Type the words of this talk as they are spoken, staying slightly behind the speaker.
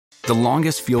The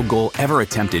longest field goal ever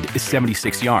attempted is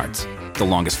 76 yards. The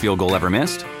longest field goal ever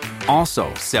missed?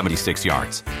 Also 76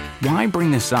 yards. Why bring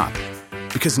this up?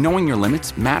 Because knowing your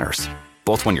limits matters,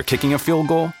 both when you're kicking a field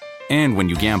goal and when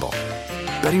you gamble.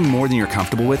 Betting more than you're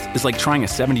comfortable with is like trying a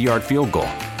 70-yard field goal.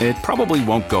 It probably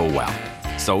won't go well.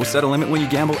 So set a limit when you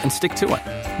gamble and stick to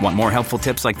it. Want more helpful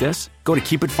tips like this? Go to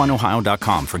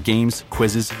keepitfunohio.com for games,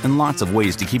 quizzes, and lots of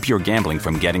ways to keep your gambling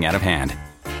from getting out of hand.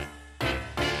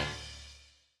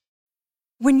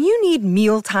 When you need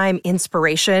mealtime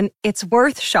inspiration, it's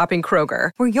worth shopping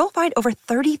Kroger, where you'll find over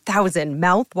 30,000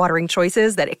 mouth-watering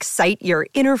choices that excite your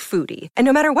inner foodie. And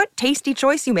no matter what tasty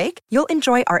choice you make, you'll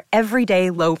enjoy our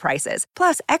everyday low prices,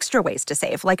 plus extra ways to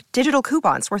save, like digital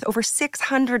coupons worth over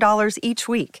 $600 each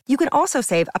week. You can also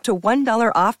save up to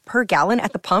 $1 off per gallon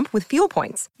at the pump with fuel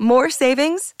points. More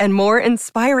savings and more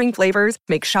inspiring flavors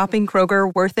make shopping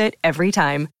Kroger worth it every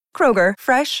time. Kroger,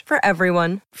 fresh for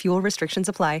everyone. Fuel restrictions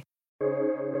apply.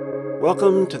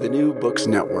 Welcome to the New Books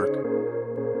Network.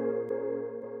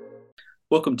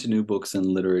 Welcome to New Books and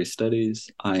Literary Studies.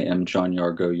 I am John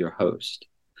Yargo, your host.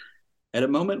 At a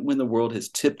moment when the world has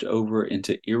tipped over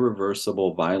into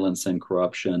irreversible violence and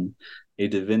corruption, a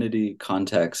divinity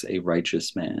contacts a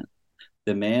righteous man.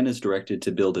 The man is directed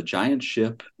to build a giant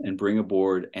ship and bring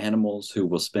aboard animals who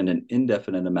will spend an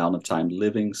indefinite amount of time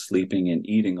living, sleeping, and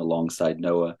eating alongside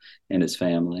Noah and his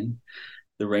family.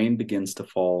 The rain begins to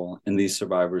fall, and these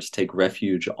survivors take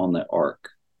refuge on the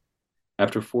ark.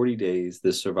 After 40 days,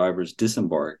 the survivors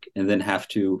disembark and then have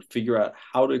to figure out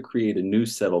how to create a new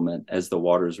settlement as the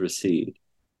waters recede.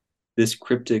 This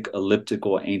cryptic,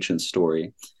 elliptical ancient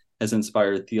story has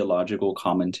inspired theological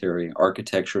commentary,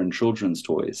 architecture, and children's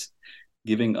toys,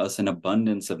 giving us an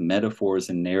abundance of metaphors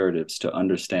and narratives to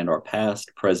understand our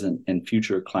past, present, and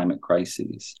future climate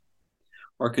crises.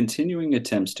 Our continuing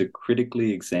attempts to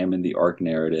critically examine the Ark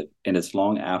narrative and its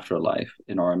long afterlife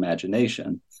in our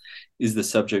imagination is the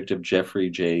subject of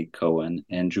Jeffrey J. Cohen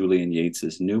and Julian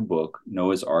Yates' new book,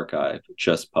 Noah's Arkive,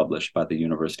 just published by the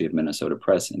University of Minnesota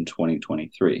Press in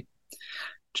 2023.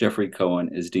 Jeffrey Cohen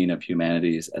is Dean of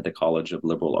Humanities at the College of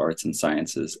Liberal Arts and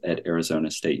Sciences at Arizona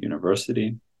State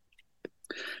University.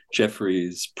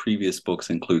 Jeffrey's previous books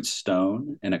include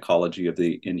Stone, An Ecology of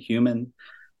the Inhuman,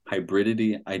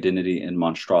 Hybridity, Identity, and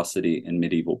Monstrosity in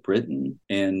Medieval Britain,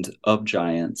 and Of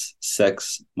Giants,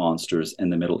 Sex, Monsters,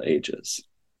 and the Middle Ages.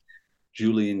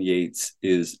 Julian Yates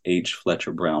is H.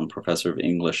 Fletcher Brown Professor of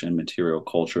English and Material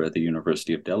Culture at the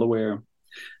University of Delaware.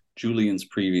 Julian's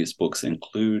previous books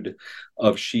include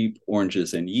Of Sheep,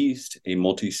 Oranges, and Yeast, A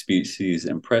Multi-Species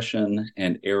Impression,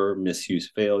 and Error,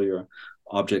 Misuse, Failure,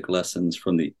 Object Lessons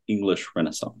from the English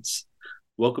Renaissance.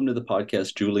 Welcome to the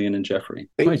podcast, Julian and Jeffrey.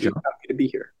 Thank you. Happy to be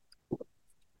here.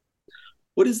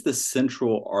 What is the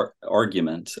central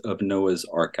argument of Noah's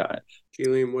Arkive?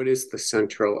 Julian, what is the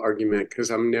central argument?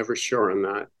 Because I'm never sure on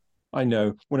that. I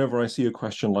know. Whenever I see a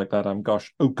question like that, oh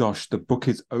gosh, the book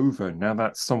is over. Now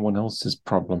that's someone else's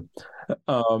problem.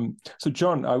 So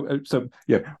John,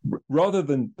 rather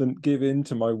than give in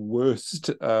to my worst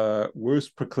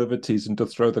proclivities and to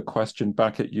throw the question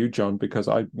back at you, John, because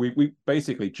we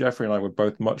basically, Jeffrey and I would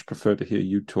both much prefer to hear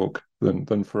you talk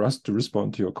than for us to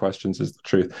respond to your questions, is the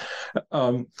truth.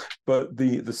 But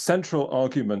the central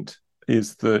argument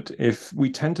is that if we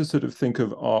tend to sort of think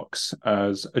of arcs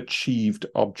as achieved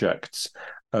objects,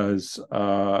 and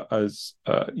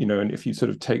if you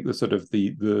sort of take the sort of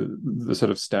the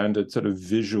sort of standard sort of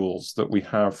visuals that we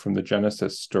have from the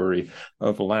Genesis story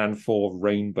of landfall,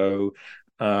 rainbow,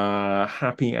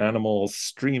 happy animals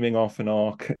streaming off an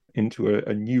ark into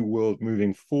a new world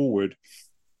moving forward,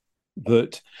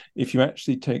 that if you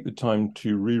actually take the time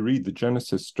to reread the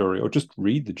Genesis story, or just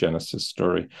read the Genesis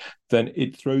story, then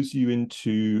it throws you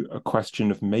into a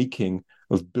question of making,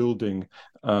 of building,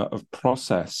 of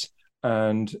process,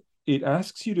 and it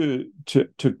asks you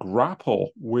to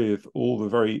grapple with all the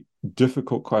very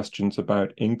difficult questions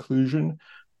about inclusion,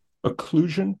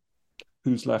 occlusion,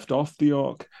 who's left off the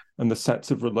ark, and the sets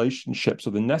of relationships,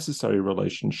 or the necessary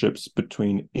relationships,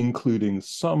 between including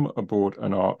some aboard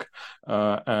an ark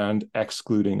and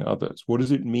excluding others. What does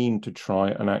it mean to try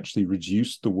and actually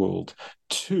reduce the world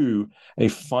to a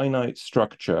finite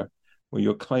structure where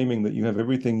you're claiming that you have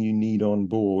everything you need on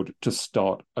board to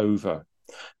start over?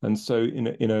 And so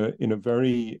in a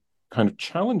very kind of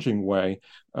challenging way,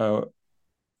 what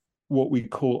we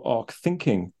call arc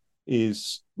thinking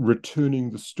is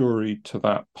returning the story to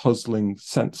that puzzling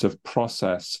sense of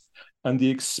process, and the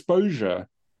exposure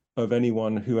of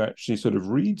anyone who actually sort of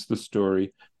reads the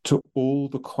story to all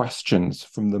the questions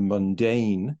from the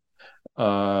mundane,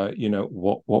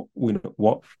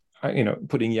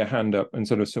 putting your hand up and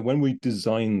sort of, so when we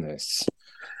design this,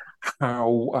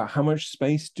 how much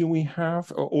space do we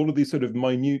have? All of these sort of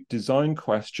minute design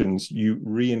questions you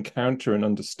re-encounter and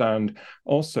understand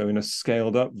also in a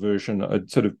scaled up version, a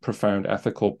sort of profound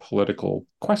ethical, political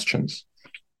questions.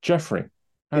 Jeffrey,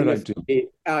 how did I do?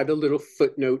 Add a little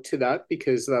footnote to that,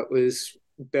 because that was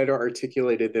better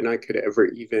articulated than I could ever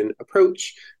even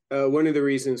approach. One of the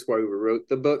reasons why we wrote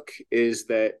the book is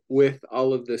that with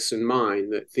all of this in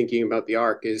mind, that thinking about the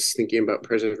Ark is thinking about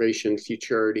preservation,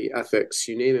 futurity, ethics,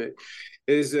 you name it,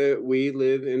 is that we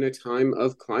live in a time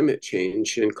of climate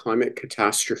change and climate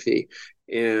catastrophe.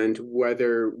 And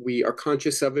whether we are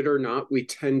conscious of it or not, we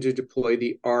tend to deploy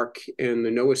the Ark and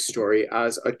the Noah story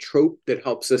as a trope that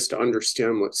helps us to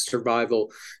understand what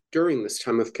survival during this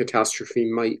time of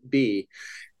catastrophe might be.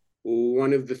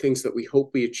 One of the things that we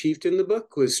hope we achieved in the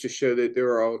book was to show that there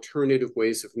are alternative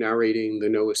ways of narrating the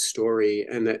Noah story,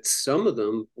 and that some of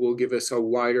them will give us a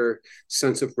wider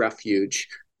sense of refuge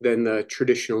than the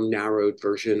traditional narrowed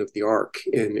version of the Ark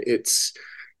and its,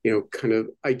 kind of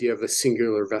idea of a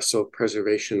singular vessel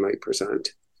preservation might present.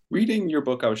 Reading your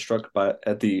book, I was struck by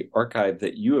at the archive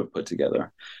that you have put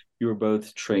together. You were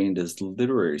both trained as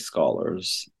literary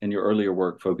scholars, and your earlier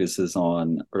work focuses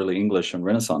on early English and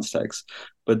Renaissance texts.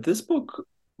 But this book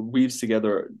weaves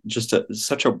together just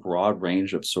such a broad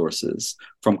range of sources,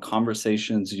 from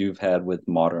conversations you've had with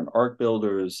modern art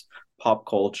builders, pop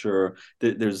culture.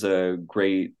 There's a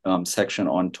great section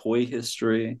on toy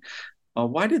history.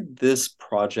 Why did this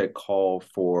project call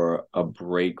for a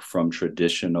break from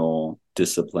traditional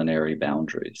disciplinary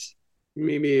boundaries?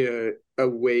 Maybe a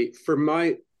way for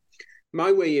my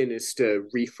way in is to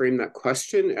reframe that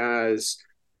question as,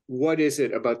 what is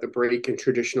it about the break in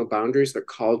traditional boundaries that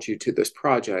called you to this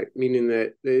project? Meaning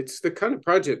that it's the kind of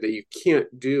project that you can't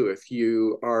do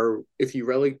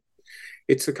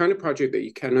it's the kind of project that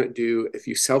you cannot do if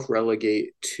you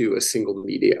self-relegate to a single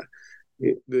media.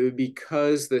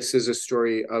 Because this is a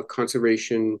story of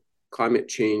conservation, climate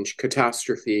change,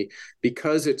 catastrophe,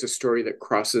 because it's a story that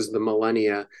crosses the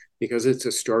millennia, because it's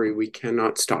a story we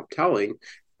cannot stop telling,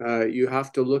 you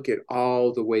have to look at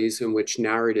all the ways in which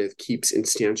narrative keeps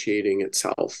instantiating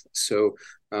itself. So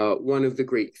one of the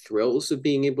great thrills of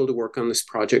being able to work on this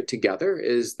project together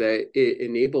is that it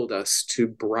enabled us to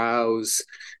browse,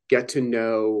 get to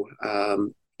know,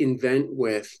 invent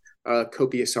with a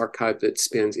copious archive that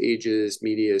spans ages,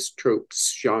 medias,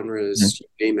 tropes, genres, you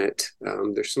name it.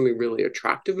 There's something really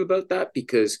attractive about that,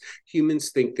 because humans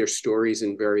think they're stories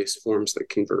in various forms that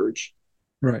converge.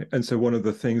 Right. And so one of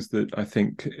the things that I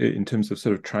think in terms of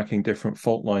sort of tracking different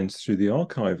fault lines through the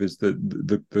archive is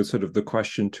that the sort of the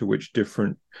question to which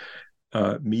different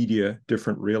media,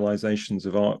 different realizations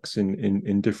of arcs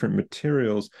in different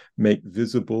materials make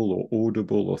visible or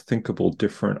audible or thinkable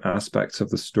different aspects of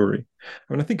the story.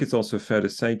 I mean, I think it's also fair to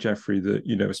say, Jeffrey, that,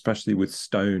 especially with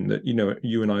stone, that,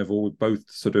 you and I have all both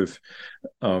sort of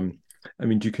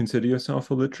do you consider yourself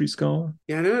a literary scholar?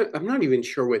 Yeah, no, I'm not even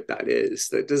sure what that is.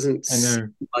 That doesn't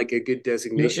seem like a good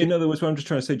designation. In other words, what I'm just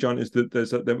trying to say, John, is that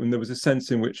there was a sense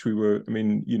in which we were.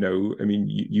 You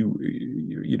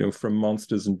from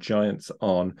Monsters and Giants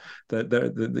on, that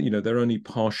they're only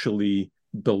partially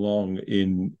belong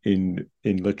in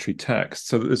literary text.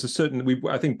 So there's a certain.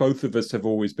 I think both of us have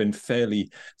always been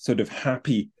fairly sort of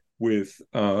happy with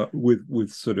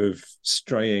sort of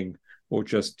straying or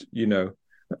just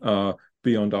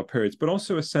beyond our periods, but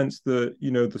also a sense that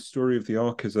the story of the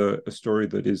Ark is a story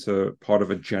that is a part of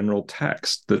a general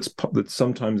text that's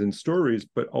sometimes in stories,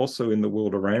 but also in the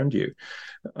world around you.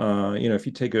 If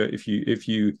you take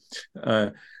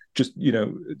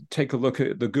a look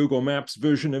at the Google Maps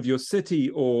version of your city,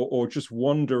 or just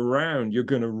wander around, you're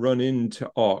going to run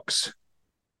into arks.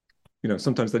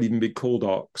 Sometimes they'd even be called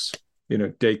arks.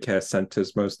 Daycare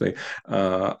centers mostly.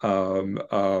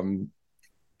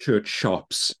 Church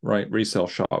shops, right? Resale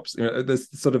shops. This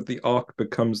sort of the ark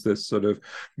becomes this sort of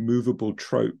movable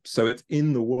trope. So it's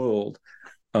in the world,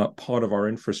 part of our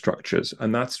infrastructures.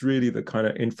 And that's really the kind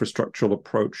of infrastructural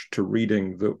approach to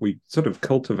reading that we sort of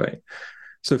cultivate.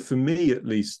 So for me, at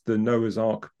least, the Noah's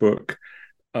Ark book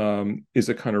is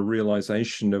a kind of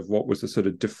realization of what was the sort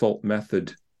of default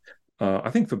method,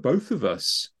 I think, for both of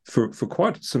us, for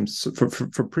quite some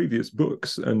for previous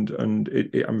books, and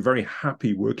I'm very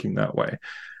happy working that way.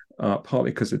 Partly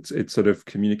because it sort of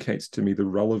communicates to me the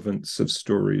relevance of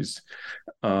stories,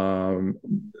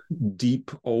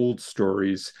 deep old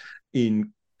stories,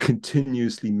 in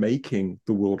continuously making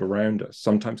the world around us,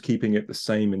 sometimes keeping it the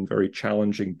same in very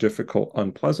challenging, difficult,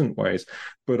 unpleasant ways,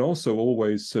 but also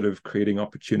always sort of creating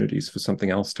opportunities for something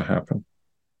else to happen.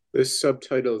 The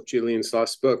subtitle of Julian's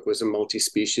last book was A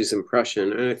Multi-Species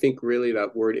Impression. And I think really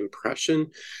that word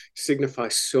impression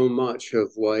signifies so much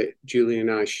of what Julian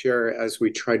and I share as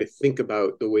we try to think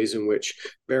about the ways in which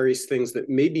various things that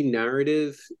may be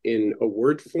narrative in a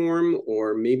word form,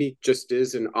 or maybe just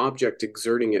is an object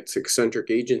exerting its eccentric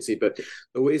agency, but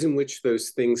the ways in which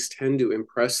those things tend to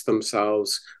impress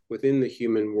themselves within the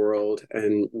human world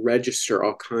and register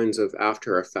all kinds of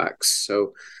after effects.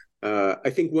 So I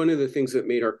think one of the things that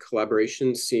made our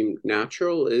collaboration seem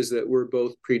natural is that we're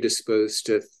both predisposed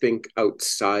to think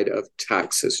outside of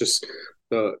text. It's just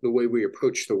the way we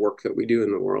approach the work that we do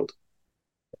in the world.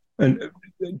 And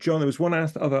John, there was one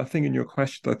other thing in your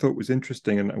question that I thought was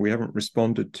interesting, and we haven't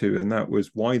responded to, and that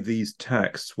was why these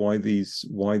texts, why these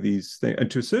things. And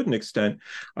to a certain extent,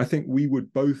 I think we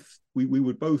would both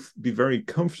be very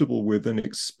comfortable with and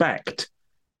expect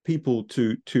people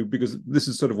to because this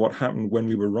is sort of what happened when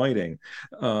we were writing.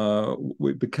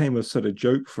 It became a sort of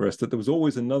joke for us that there was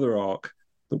always another arc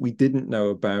that we didn't know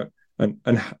about and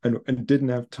didn't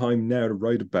have time now to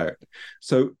write about.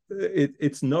 So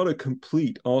it's not a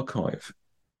complete archive.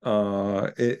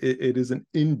 It is an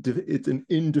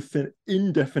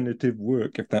indefinitive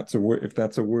work, if that's a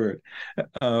word.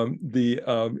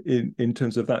 In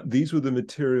terms of that, these were the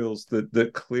materials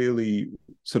that clearly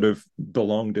sort of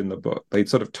belonged in the book. They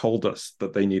sort of told us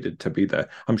that they needed to be there.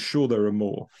 I'm sure there are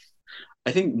more.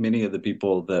 I think many of the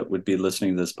people that would be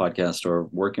listening to this podcast are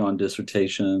working on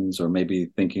dissertations or maybe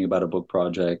thinking about a book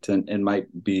project and might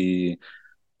be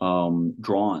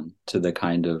drawn to the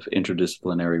kind of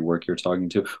interdisciplinary work you're talking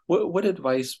to. What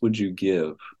advice would you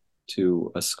give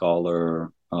to a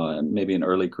scholar, maybe an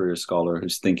early career scholar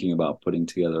who's thinking about putting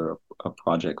together a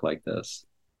project like this?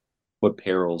 What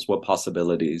perils, what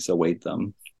possibilities await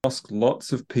them? Ask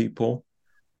lots of people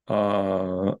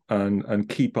and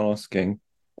keep asking.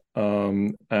 But I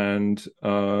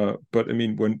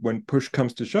mean, when push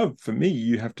comes to shove, for me,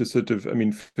 you have to sort of, I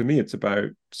mean, for me, it's about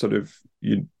sort of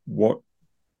what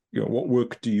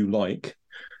work do you like?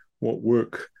 What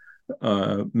work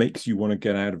makes you want to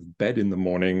get out of bed in the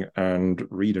morning and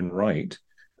read and write,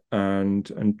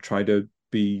 and try to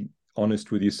be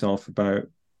honest with yourself about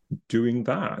doing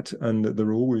that. And there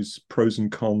are always pros and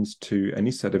cons to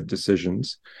any set of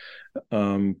decisions.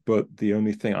 But the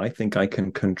only thing I think I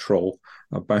can control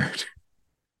about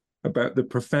the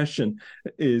profession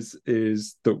is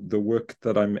the work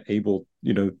that I'm able,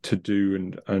 to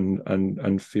do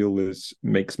and feel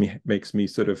makes me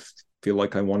sort of feel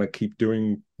like I want to keep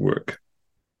doing work.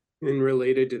 And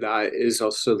related to that is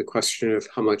also the question of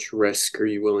how much risk are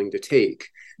you willing to take?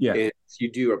 Yeah. And if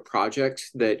you do a project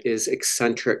that is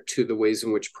eccentric to the ways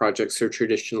in which projects are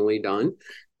traditionally done,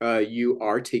 you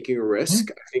are taking a risk.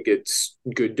 I think it's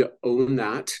good to own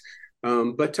that,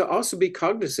 but to also be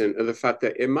cognizant of the fact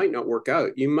that it might not work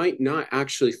out. You might not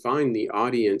actually find the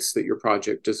audience that your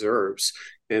project deserves.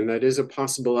 And that is a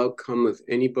possible outcome of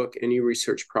any book, any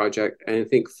research project. And I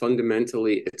think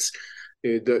fundamentally it's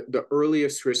the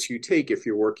earliest risk you take if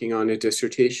you're working on a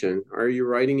dissertation. Are you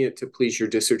writing it to please your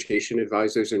dissertation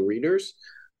advisors and readers?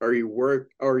 Are you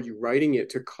writing it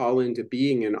to call into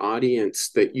being an audience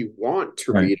that you want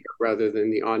to read it rather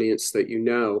than the audience that you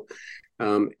know?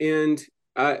 And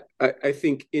I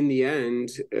think in the end,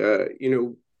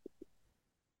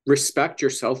 respect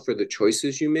yourself for the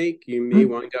choices you make. You may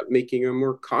wind up making a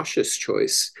more cautious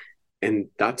choice, and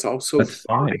that's also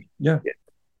fine. Yeah.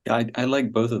 I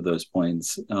like both of those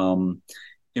points.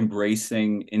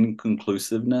 Embracing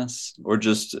inconclusiveness, or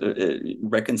just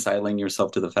reconciling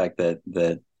yourself to the fact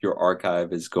that your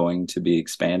archive is going to be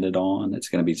expanded on, it's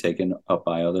going to be taken up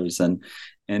by others, and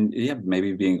yeah,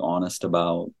 maybe being honest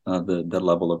about the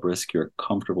level of risk you're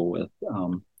comfortable with.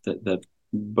 That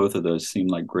both of those seem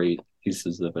like great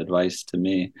pieces of advice to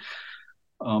me.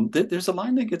 There's a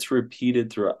line that gets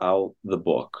repeated throughout the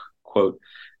book. Quote,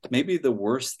 "Maybe the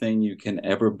worst thing you can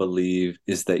ever believe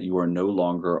is that you are no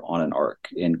longer on an arc,"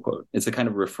 end quote. It's a kind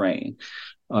of refrain.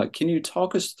 Can you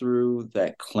talk us through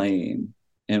that claim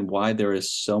and why there is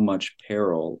so much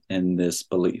peril in this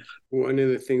belief? One of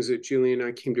the things that Julian and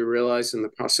I came to realize in the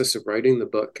process of writing the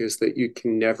book is that you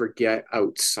can never get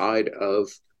outside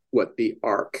of what the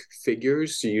arc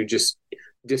figures. You just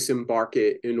disembark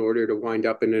it in order to wind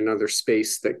up in another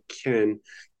space that can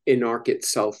inarc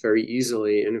itself very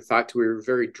easily. And in fact, we were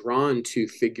very drawn to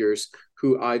figures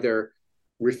who either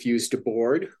refuse to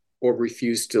board or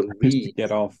refuse to leave.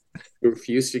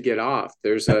 Refuse to get off.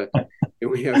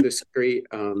 We have this great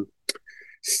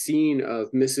scene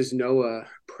of Mrs. Noah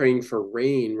praying for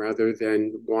rain rather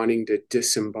than wanting to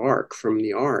disembark from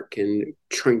the ark and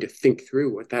trying to think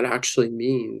through what that actually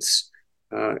means.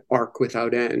 Arc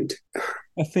without end.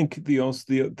 I think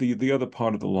the other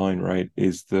part of the line, right,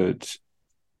 is that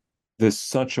there's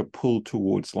such a pull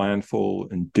towards landfall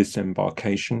and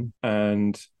disembarkation,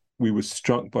 and we were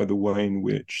struck by the way in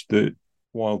which that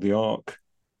while the Ark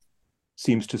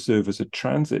seems to serve as a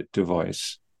transit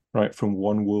device, right, from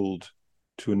one world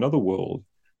to another world,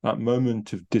 that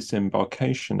moment of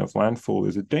disembarkation, of landfall,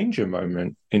 is a danger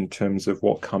moment in terms of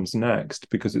what comes next,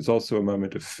 because it's also a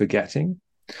moment of forgetting.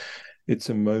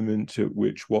 It's a moment at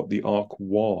which what the Ark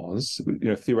was,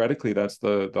 theoretically, that's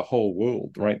the whole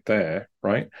world right there,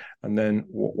 right? And then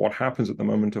what happens at the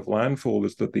moment of landfall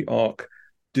is that the Ark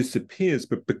disappears,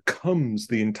 but becomes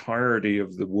the entirety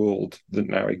of the world that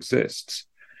now exists.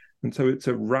 And so it's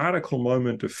a radical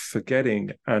moment of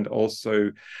forgetting, and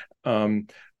also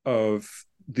of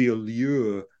the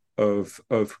allure of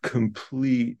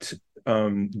complete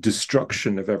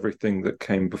destruction of everything that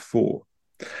came before.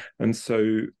 And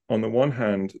so, on the one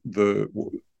hand, the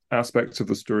aspects of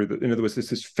the story that, in other words,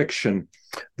 this is fiction,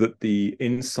 that the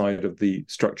inside of the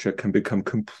structure can become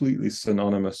completely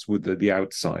synonymous with the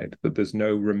outside, that there's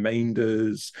no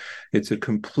remainders, it's a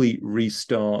complete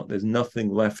restart, there's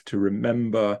nothing left to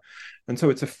remember. And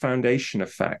so it's a foundation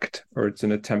effect, or it's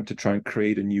an attempt to try and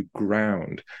create a new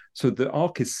ground. So the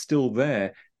Ark is still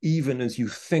there, even as you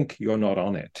think you're not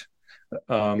on it.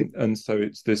 And so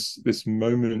it's this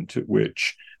moment at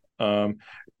which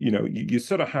you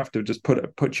sort of have to just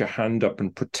put your hand up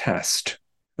and protest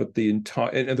at the entire.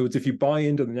 In other words, if you buy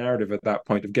into the narrative at that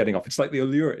point of getting off, it's like the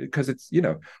allure, because it's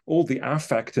all the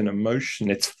affect and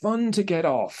emotion. It's fun to get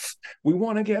off. We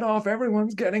want to get off.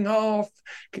 Everyone's getting off.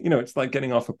 It's like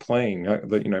getting off a plane.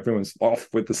 Everyone's off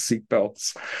with the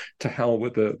seatbelts. To hell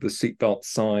with the seatbelt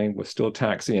sign. We're still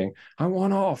taxiing. I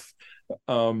want off.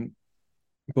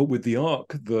 But with the Ark,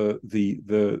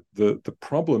 the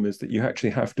problem is that you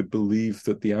actually have to believe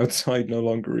that the outside no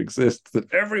longer exists,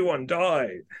 that everyone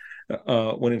died,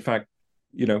 when in fact,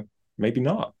 maybe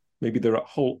not. Maybe there are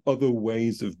whole other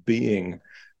ways of being,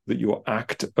 that your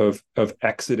act of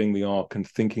exiting the Ark and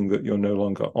thinking that you're no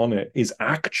longer on it is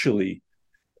actually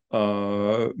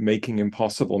making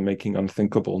impossible, making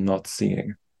unthinkable, not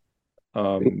seeing.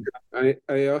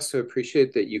 I also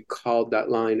appreciate that you called that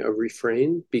line a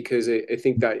refrain, because I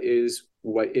think that is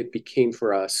what it became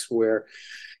for us, where,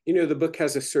 the book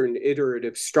has a certain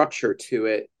iterative structure to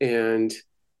it, and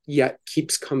yet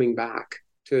keeps coming back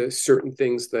to certain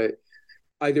things that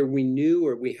either we knew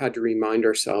or we had to remind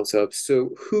ourselves of. So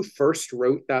who first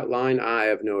wrote that line? I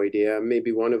have no idea.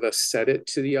 Maybe one of us said it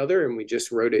to the other and we just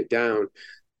wrote it down.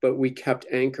 But we kept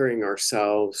anchoring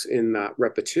ourselves in that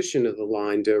repetition of the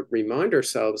line to remind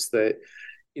ourselves that,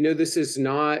 this is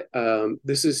not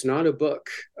a book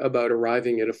about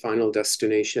arriving at a final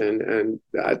destination, and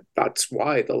that's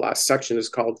why the last section is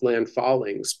called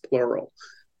Landfallings, plural.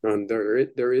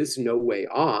 There is no way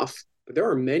off, but there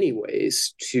are many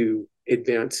ways to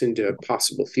advance into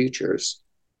possible futures.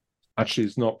 Actually,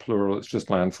 it's not plural; it's just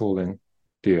landfalling,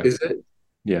 dear. Is it?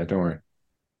 Yeah, don't worry.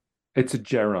 It's a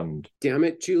gerund. Damn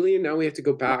it, Julian. Now we have to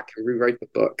go back and rewrite the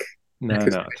book. No,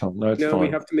 Tom. No, it's fine. We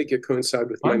have to make it coincide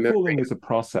with my memory. Landfalling is a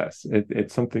process.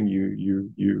 It's something you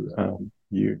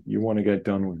want to get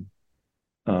done with.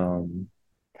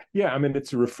 Yeah, I mean,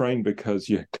 it's a refrain because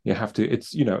you have to.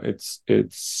 It's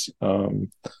there's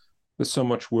so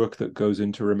much work that goes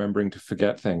into remembering to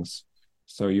forget things.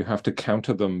 So you have to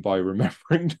counter them by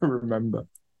remembering to remember.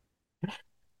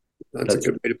 That's a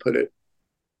good way to put it.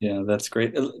 Yeah, that's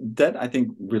great. That, I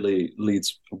think, really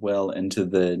leads well into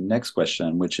the next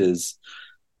question, which is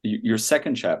your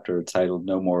second chapter, titled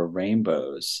 "No More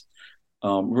Rainbows."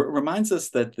 Reminds us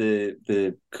that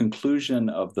the conclusion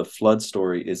of the flood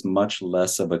story is much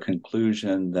less of a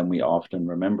conclusion than we often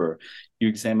remember. You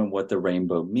examine what the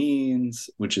rainbow means,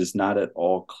 which is not at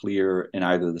all clear in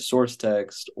either the source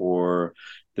text or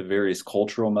the various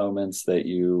cultural moments that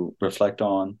you reflect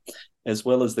on, as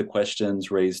well as the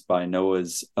questions raised by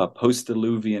Noah's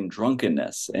post-diluvian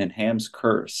drunkenness and Ham's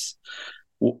curse.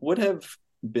 What have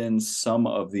been some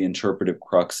of the interpretive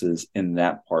cruxes in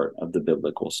that part of the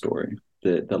biblical story,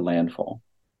 the landfall,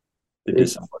 the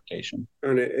disembarkation?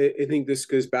 And I think this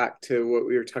goes back to what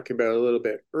we were talking about a little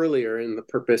bit earlier in the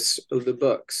purpose of the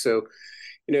book. So,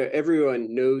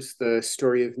 everyone knows the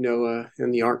story of Noah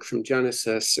and the Ark from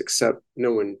Genesis, except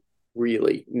no one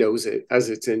really knows it as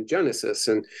it's in Genesis.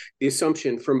 And the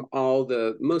assumption from all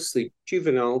the mostly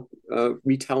juvenile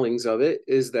retellings of it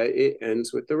is that it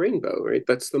ends with the rainbow, right?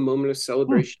 That's the moment of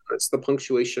celebration. That's the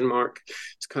punctuation mark.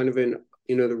 It's kind of the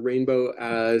rainbow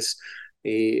as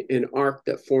an arc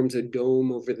that forms a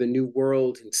dome over the new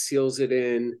world and seals it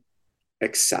in.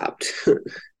 accept.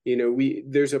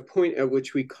 There's a point at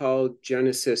which we call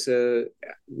Genesis an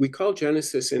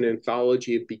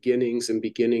anthology of beginnings and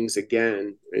beginnings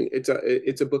again. And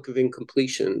it's a book of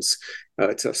incompletions.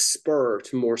 It's a spur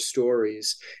to more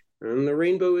stories. And the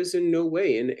rainbow is in no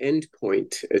way an end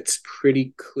point. It's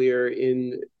pretty clear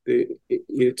in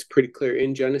Genesis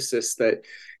that,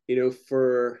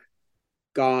 for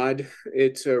God,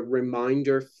 it's a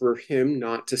reminder for him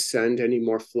not to send any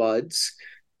more floods.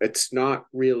 It's not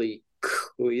really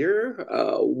clear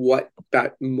what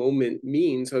that moment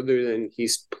means, other than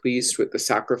he's pleased with the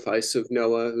sacrifice of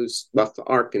Noah, who's left the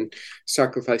ark and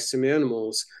sacrificed some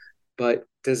animals. But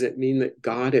does it mean that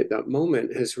God at that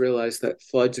moment has realized that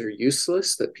floods are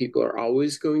useless, that people are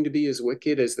always going to be as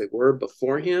wicked as they were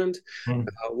beforehand?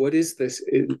 What is this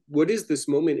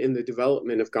moment in the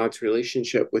development of God's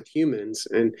relationship with humans?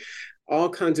 And all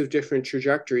kinds of different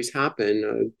trajectories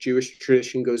happen. Jewish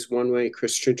tradition goes one way,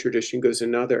 Christian tradition goes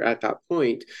another at that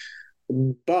point.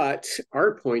 But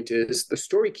our point is the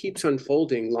story keeps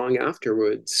unfolding long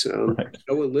afterwards. Right.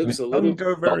 Noah lives a little. Doesn't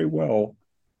go very well.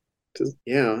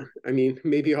 Yeah, I mean,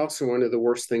 maybe also one of the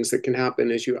worst things that can happen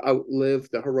is you outlive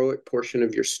the heroic portion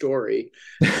of your story.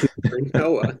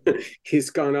 Noah, he's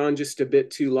gone on just a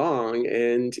bit too long,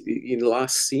 and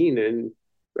last seen in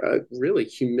really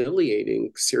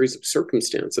humiliating series of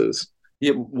circumstances.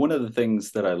 Yeah, one of the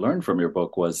things that I learned from your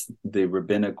book was the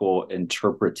rabbinical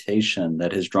interpretation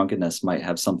that his drunkenness might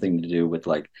have something to do with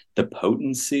like the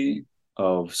potency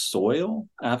of soil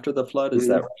after the flood. Is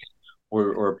that right?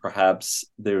 Or perhaps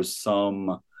there's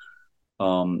some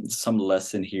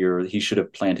lesson here. He should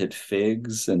have planted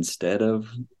figs instead of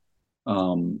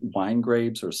wine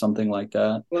grapes or something like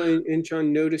that. Well, and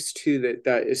John, noticed too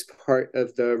that is part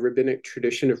of the rabbinic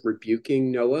tradition of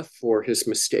rebuking Noah for his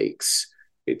mistakes.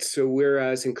 So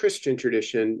whereas in Christian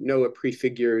tradition, Noah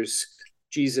prefigures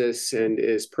Jesus and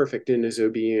is perfect in his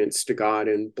obedience to God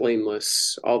and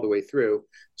blameless all the way through.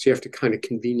 So you have to kind of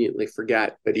conveniently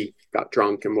forget that he got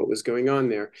drunk and what was going on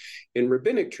there. In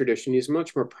rabbinic tradition, he's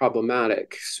much more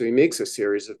problematic. So he makes a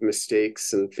series of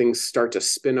mistakes and things start to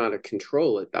spin out of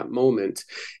control at that moment.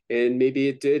 And maybe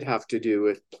it did have to do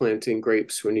with planting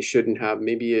grapes when he shouldn't have.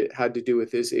 Maybe it had to do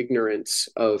with his ignorance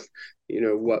of,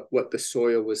 what the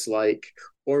soil was like.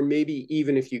 Or maybe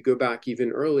even if you go back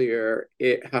even earlier,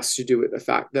 it has to do with the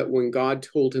fact that when God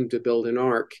told him to build an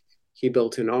ark, he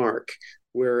built an ark.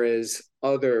 Whereas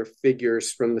other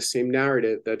figures from the same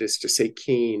narrative, that is to say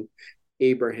Cain,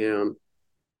 Abraham,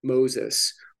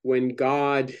 Moses, when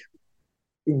God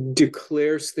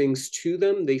declares things to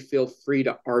them, they feel free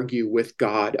to argue with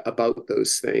God about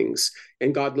those things.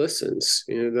 And God listens.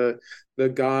 The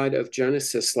God of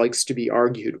Genesis likes to be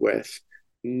argued with.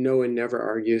 Noah never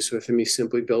argues with him. He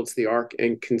simply builds the ark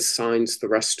and consigns the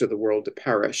rest of the world to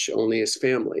perish. Only his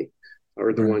family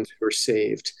are the ones who are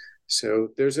saved. So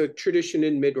there's a tradition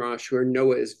in Midrash where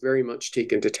Noah is very much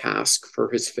taken to task for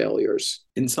his failures.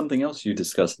 And something else you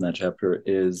discussed in that chapter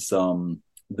is the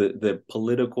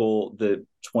 20th,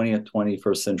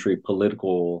 21st century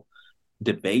political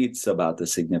debates about the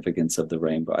significance of the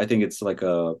rainbow. I think it's like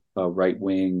a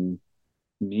right-wing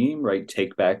meme, right?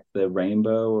 Take back the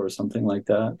rainbow or something like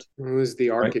that. It was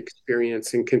the Ark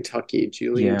experience in Kentucky.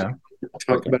 Julian,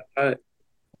 talk about that.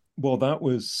 Well, that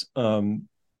was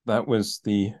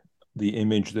the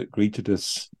image that greeted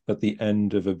us at the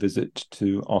end of a visit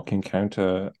to Ark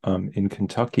Encounter in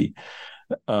Kentucky.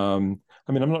 I'm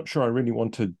not sure I really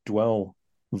want to dwell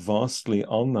vastly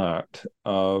on that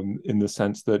in the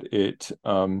sense that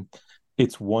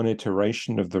it's one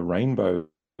iteration of the rainbow.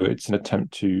 It's an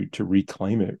attempt to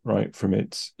reclaim it, right, from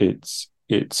its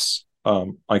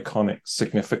iconic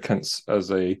significance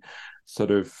as a sort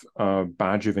of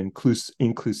badge of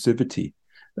inclusivity,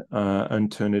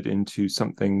 and turn it into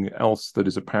something else that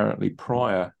is apparently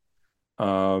prior.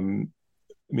 It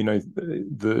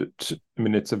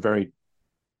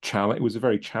was a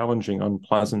very challenging,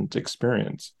 unpleasant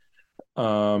experience.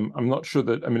 I'm not sure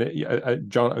that.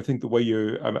 John, I think the way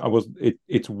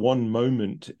it's one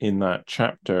moment in that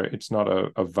chapter. It's not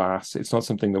a vast. It's not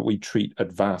something that we treat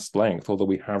at vast length, although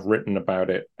we have written about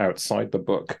it outside the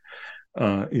book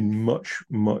in much,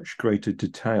 much greater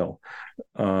detail,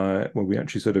 where we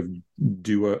actually sort of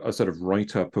do a sort of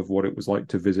write up of what it was like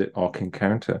to visit Ark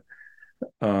Encounter.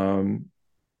 John,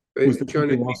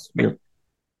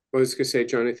 I was going to say,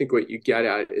 John, I think what you get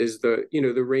at is the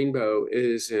rainbow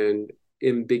is an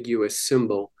ambiguous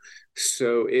symbol.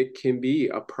 So it can be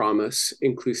a promise,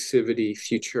 inclusivity,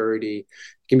 futurity. It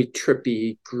can be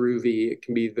trippy, groovy. It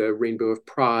can be the rainbow of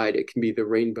pride. It can be the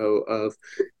rainbow of,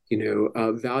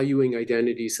 valuing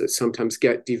identities that sometimes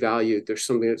get devalued. There's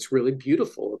something that's really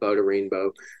beautiful about a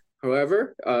rainbow.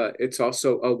 However, it's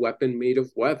also a weapon made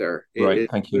of weather. It Right. is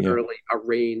Thank you. Yeah. literally a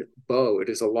rain bow. It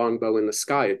is a long bow in the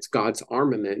sky. It's God's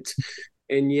armament.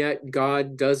 And yet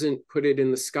God doesn't put it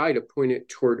in the sky to point it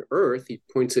toward earth. He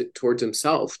points it towards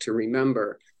himself to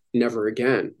remember never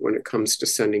again when it comes to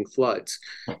sending floods.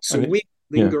 So we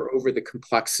yeah. linger over the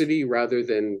complexity rather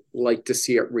than like to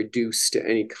see it reduced to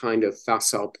any kind of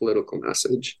facile political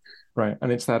message. Right,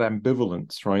 and it's that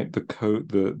ambivalence, right?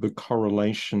 The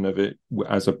correlation of it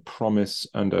as a promise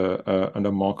and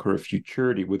a marker of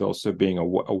futurity, with also being a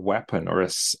weapon, or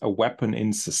a weapon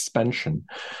in suspension,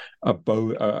 a bow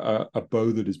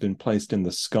that has been placed in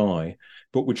the sky,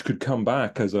 but which could come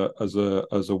back as a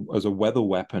weather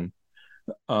weapon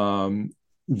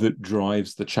that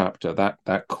drives the chapter.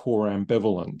 That core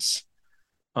ambivalence.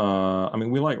 I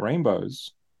mean, we like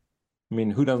rainbows. I mean,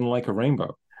 who doesn't like a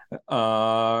rainbow?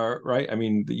 Right. I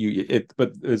mean,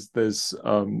 but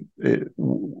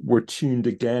we're tuned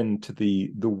again to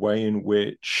the way in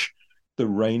which the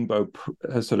rainbow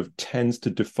sort of tends to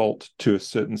default to a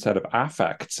certain set of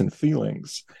affects and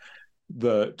feelings,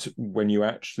 that when you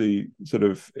actually sort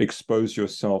of expose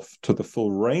yourself to the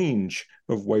full range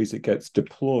of ways it gets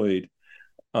deployed,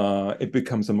 it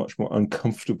becomes a much more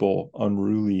uncomfortable,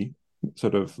 unruly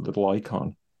sort of little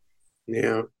icon.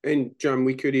 Yeah. And John,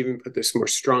 we could even put this more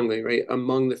strongly, right?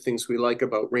 Among the things we like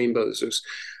about rainbows is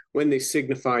when they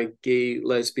signify gay,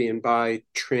 lesbian, bi,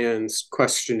 trans,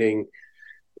 questioning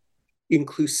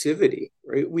inclusivity,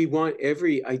 right? We want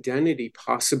every identity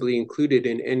possibly included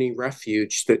in any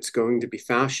refuge that's going to be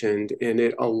fashioned. And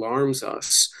it alarms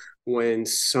us when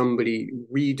somebody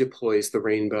redeploys the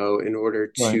rainbow in order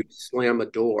to slam a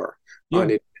door on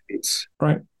it.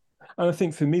 Right. And I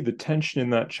think for me, the tension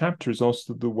in that chapter is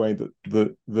also the way that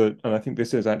and I think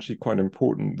this is actually quite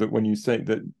important, that when you say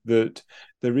that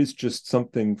there is just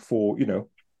something for,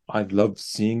 I love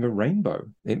seeing a rainbow.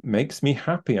 It makes me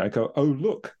happy. I go, oh,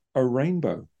 look, a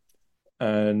rainbow.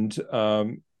 And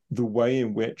the way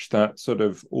in which that sort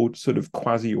of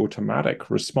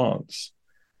quasi-automatic response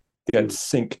gets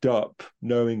synced up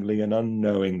knowingly and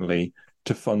unknowingly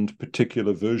to fund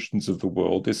particular versions of the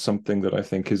world is something that I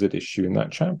think is at issue in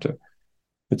that chapter.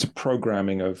 It's a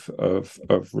programming of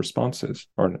responses,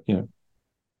 Yeah,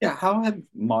 how have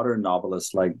modern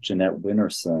novelists like Jeanette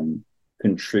Winterson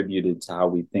contributed to how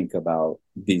we think about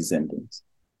these endings?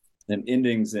 And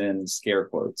endings in scare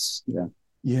quotes.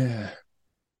 Yeah.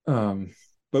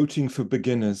 Boating for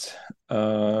Beginners,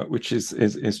 which is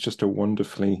just a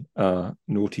wonderfully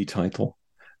naughty title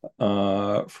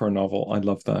for a novel. I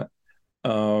love that.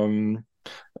 I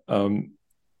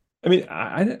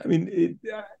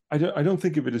don't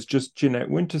think of it as just Jeanette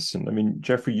Winterson. I mean,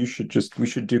 Jeffrey, we should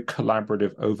do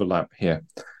collaborative overlap here,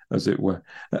 as it were,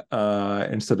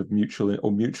 instead of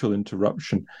mutual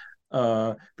interruption.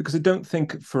 Because I don't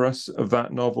think for us of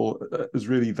that novel is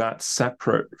really that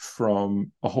separate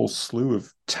from a whole slew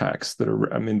of texts that are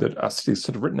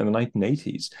sort of written in the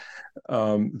 1980s.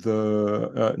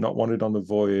 The Not Wanted on the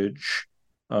Voyage,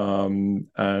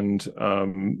 and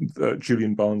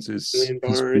Julian Barnes's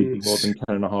More Than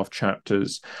 10.5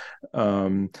 Chapters,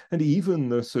 and even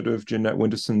the sort of Jeanette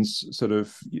Winterson's sort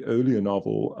of earlier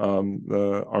novel,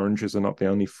 The Oranges Are Not the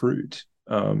Only Fruit.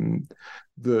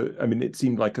 It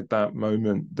seemed like at that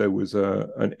moment there was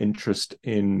an interest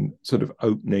in sort of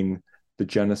opening the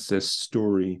Genesis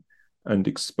story and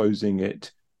exposing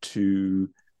it to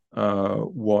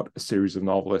what a series of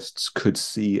novelists could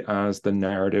see as the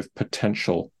narrative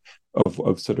potential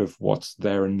of sort of what's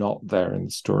there and not there in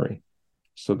the story,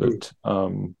 so that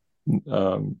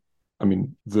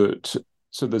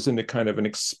so there's in a kind of an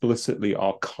explicitly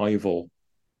archival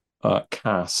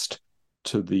cast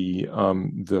to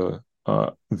their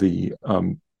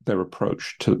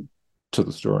approach to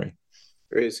the story.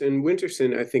 And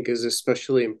Winterson, I think, is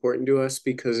especially important to us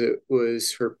because it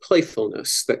was her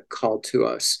playfulness that called to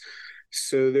us.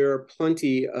 So there are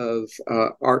plenty of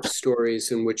Ark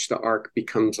stories in which the Ark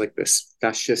becomes like this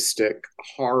fascistic,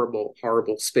 horrible,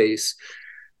 horrible space.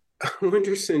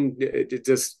 Winterson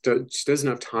just doesn't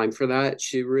have time for that.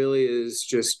 She really is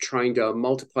just trying to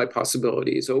multiply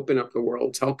possibilities, open up the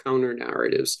world, tell counter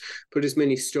narratives, put as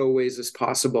many stowaways as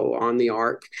possible on the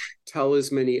Ark, tell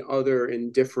as many other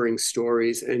and differing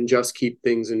stories, and just keep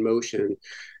things in motion.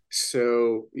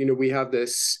 So, we have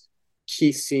this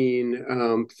key scene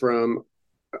from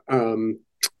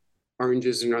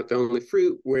Oranges Are Not the Only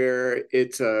Fruit, where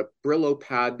it's a Brillo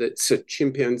pad that's a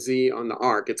chimpanzee on the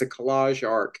Ark. It's a collage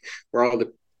Ark where all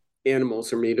the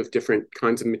animals are made of different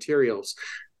kinds of materials.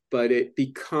 But it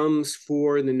becomes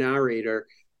for the narrator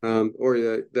or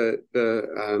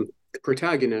the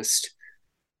protagonist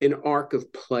an arc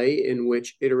of play in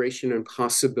which iteration and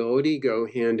possibility go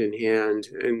hand in hand.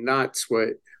 And that's what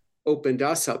opened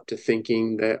us up to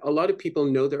thinking that a lot of people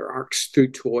know their arcs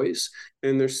through toys,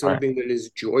 and there's something that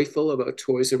is joyful about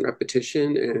toys and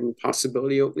repetition and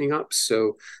possibility opening up.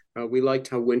 So we liked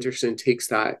how Winterson takes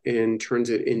that and turns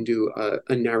it into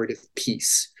a narrative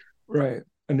piece. Right.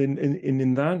 And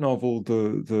in that novel,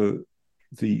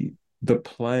 the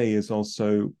play is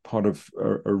also part of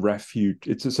a refuge.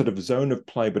 It's a sort of zone of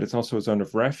play, but it's also a zone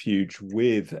of refuge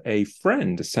with a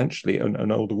friend, essentially,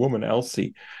 an older woman,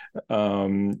 Elsie,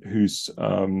 who's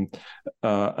and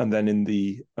then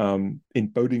in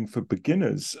Boating for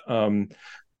Beginners,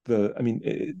 the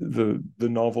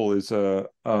novel is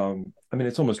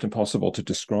it's almost impossible to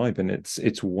describe in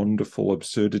its wonderful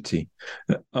absurdity.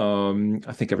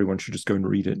 I think everyone should just go and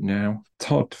read it now. It's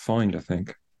hard to find, I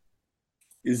think.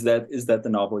 Is that the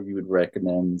novel you would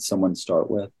recommend someone start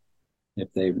with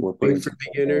if they were putting for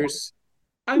beginners?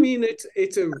 I mean,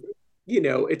 it's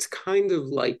kind of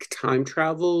like time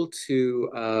travel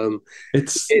to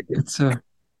it's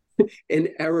an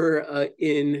era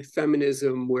in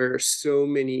feminism where so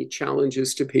many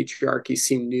challenges to patriarchy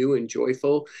seem new and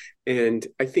joyful. And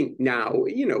I think now,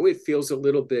 it feels a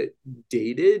little bit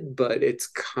dated, but it's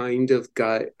kind of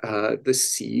got the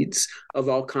seeds of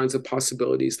all kinds of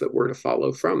possibilities that were to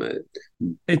follow from it.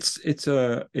 It's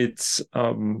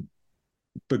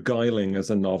beguiling as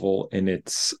a novel in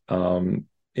its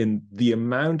in the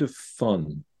amount of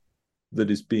fun that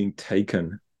is being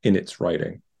taken in its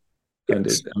writing. And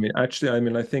Yes. I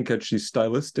think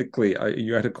stylistically,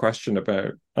 you had a question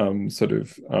about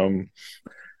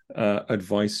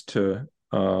advice to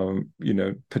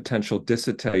potential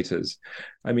dissertators.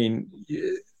 I mean,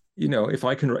 if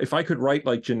I could write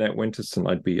like Jeanette Winterson,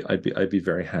 I'd be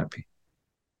very happy.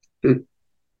 In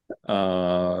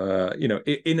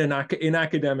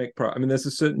academic there's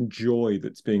a certain joy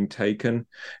that's being taken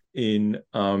in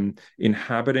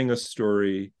inhabiting a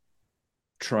story,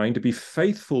 trying to be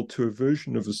faithful to a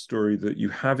version of a story that you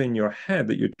have in your head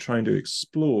that you're trying to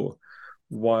explore,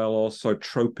 while also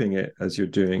troping it as you're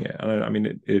doing it. And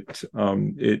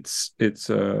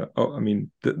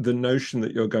the notion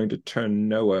that you're going to turn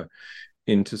Noah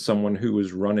into someone who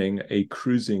was running a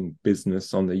cruising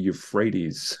business on the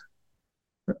Euphrates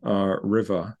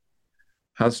river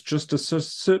has just a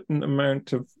certain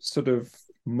amount of sort of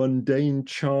mundane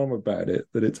charm about it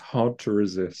that it's hard to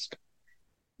resist.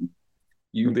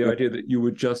 The idea that you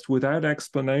would just, without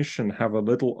explanation, have a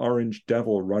little orange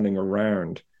devil running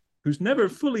around who's never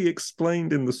fully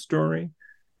explained in the story,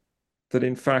 that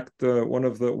in fact one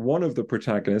of the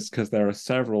protagonists, because there are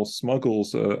several,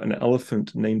 smuggles an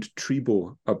elephant named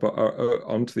Trebor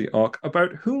onto the Ark,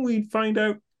 about whom we find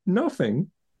out nothing.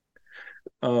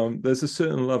 There's a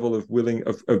certain level of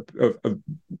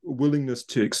willingness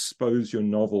to expose your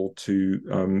novel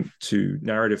to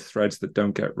narrative threads that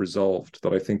don't get resolved,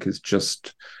 that I think is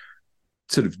just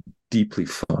sort of deeply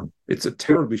fun. It's a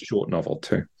terribly short novel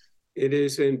too. It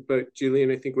is, but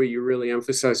Julian, I think what you're really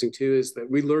emphasizing too is that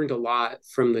we learned a lot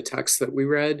from the text that we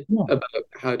read about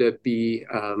how to be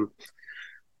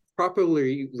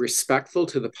properly respectful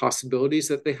to the possibilities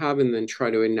that they have, and then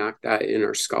try to enact that in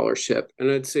our scholarship.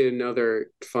 And I'd say another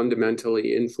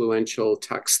fundamentally influential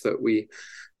text that we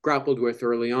grappled with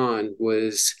early on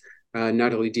was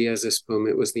Natalie Diaz's poem,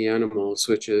 It Was the Animals,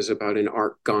 which is about an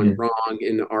arc gone wrong,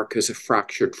 and the arc is a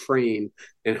fractured frame,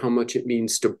 and how much it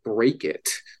means to break it,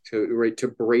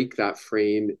 to break that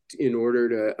frame in order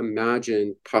to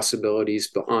imagine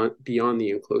possibilities beyond the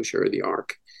enclosure of the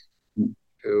arc.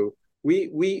 So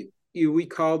we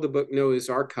call the book Noah's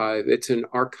Archive. It's an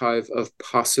archive of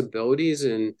possibilities,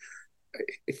 and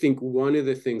I think one of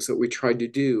the things that we tried to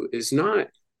do is not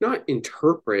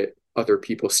interpret other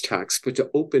people's texts, but to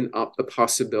open up the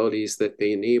possibilities that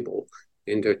they enable,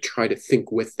 and to try to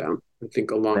think with them and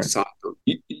think alongside them.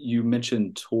 You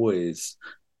mentioned toys,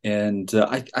 and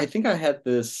I think I had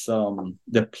this the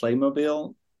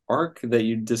Playmobil arc that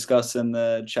you discuss in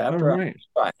the chapter. Oh, right.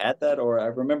 I had that, or I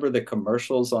remember the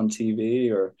commercials on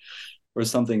TV or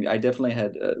something. I definitely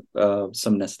had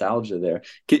some nostalgia there.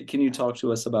 Can you talk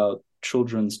to us about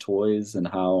children's toys and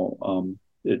how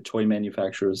toy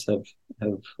manufacturers have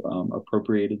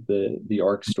appropriated the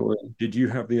arc story? Did you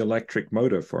have the electric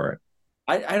motor for it?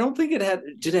 I don't think it had.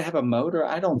 Did it have a motor?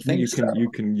 I don't think so. You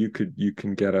can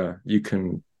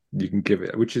give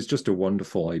it, which is just a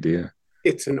wonderful idea.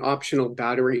 It's an optional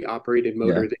battery operated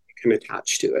motor that you can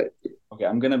attach to it. Okay,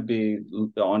 I'm gonna be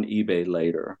on eBay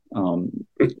later,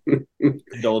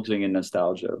 indulging in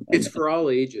nostalgia. It's for all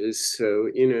ages, so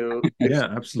Yeah,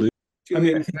 absolutely.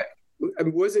 Julian,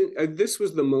 this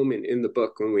was the moment in the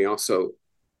book when we also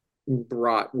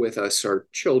brought with us our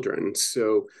children.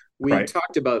 So we Right.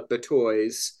 talked about the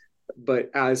toys, but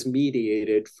as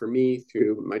mediated for me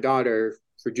through my daughter,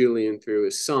 for Julian through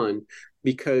his son,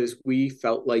 because we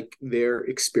felt like their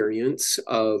experience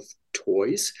of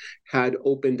toys had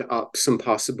opened up some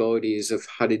possibilities of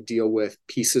how to deal with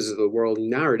pieces of the world,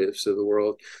 narratives of the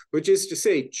world, which is to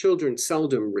say, children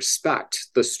seldom respect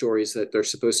the stories that they're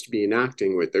supposed to be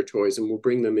enacting with their toys and will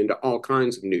bring them into all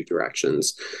kinds of new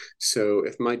directions. So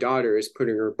if my daughter is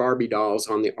putting her Barbie dolls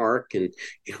on the ark and,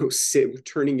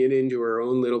 turning it into her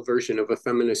own little version of a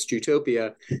feminist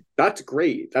utopia, that's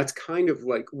great. That's kind of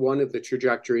like one of the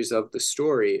trajectories of the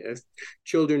story. If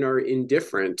children are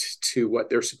indifferent to what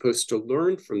they're supposed to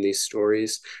learn from these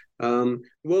stories,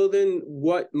 well, then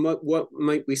what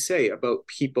might we say about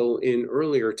people in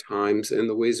earlier times and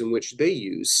the ways in which they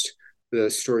used the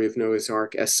story of Noah's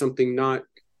Ark as something not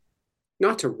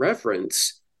to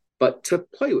reverence, but to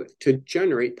play with, to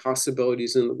generate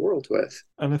possibilities in the world with?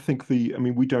 And I think we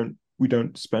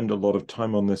don't spend a lot of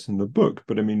time on this in the book,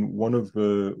 but I mean, one of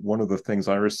the things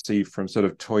I received from sort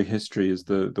of toy history is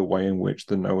the way in which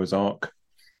the Noah's Ark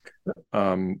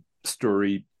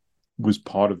story was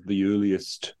part of the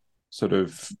earliest sort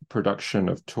of production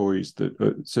of toys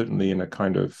that certainly in a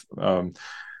kind of from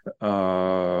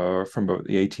about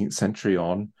the 18th century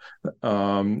on,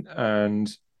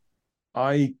 and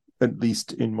I, at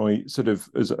least in my sort of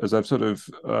as I've sort of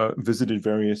visited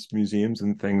various museums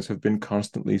and things, have been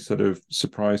constantly sort of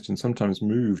surprised and sometimes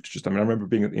moved. I remember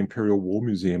being at the Imperial War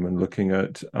Museum and looking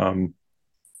at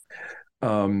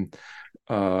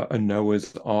a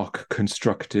Noah's Ark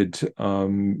constructed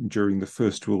during the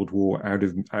First World War out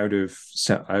of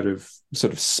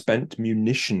sort of spent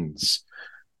munitions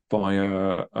by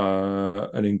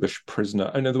an English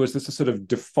prisoner. In other words, this is a sort of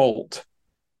default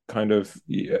kind of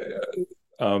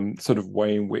sort of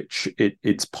way in which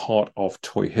it's part of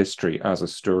toy history as a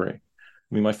story.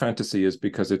 I mean, my fantasy is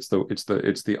because it's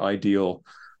the ideal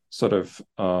sort of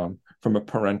from a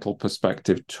parental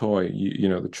perspective toy.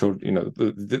 The children,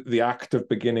 the act of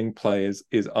beginning play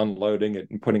is unloading it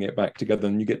and putting it back together,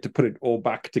 and you get to put it all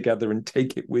back together and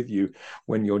take it with you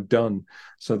when you're done,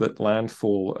 so that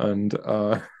landfall and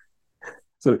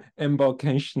so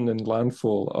embarkation and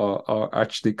landfall are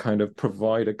actually kind of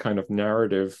provide a kind of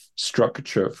narrative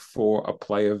structure for a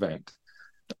play event.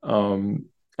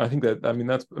 I think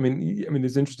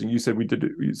it's interesting. You said we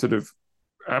sort of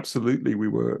absolutely we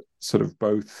were sort of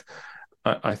both,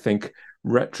 I think,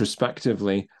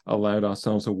 retrospectively allowed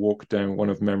ourselves a walk down one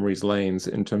of memory's lanes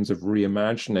in terms of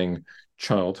reimagining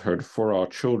childhood for our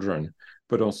children,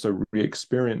 but also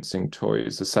re-experiencing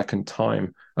toys a second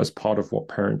time as part of what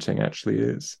parenting actually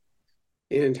is.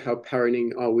 And how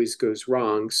parenting always goes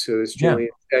wrong. So as Julian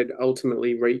said,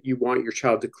 ultimately, right, you want your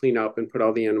child to clean up and put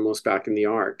all the animals back in the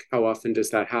ark. How often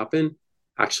does that happen?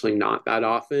 Actually, not that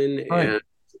often. Right. And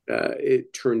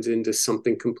it turns into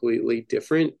something completely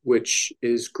different, which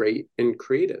is great and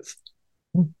creative.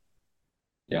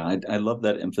 Yeah, I love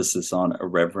that emphasis on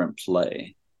irreverent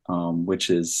play, which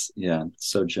is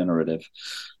so generative.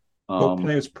 Well,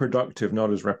 play is productive,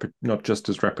 not just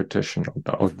as repetition.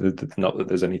 Not that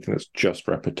there's anything that's just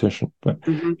repetition. But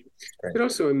It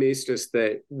also amazed us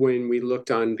that when we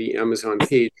looked on the Amazon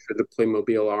page for the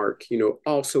Playmobil Ark,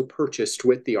 also purchased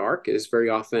with the Ark is very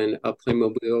often a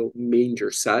Playmobil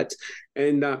manger set.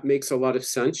 And that makes a lot of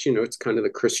sense. It's kind of the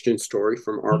Christian story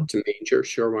from Ark to manger.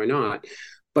 Sure, why not?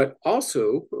 But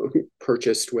also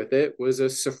purchased with it was a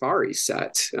safari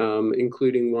set,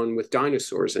 including one with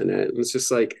dinosaurs in it. And it's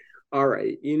just like, all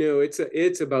right,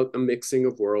 it's about the mixing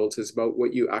of worlds. It's about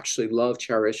what you actually love,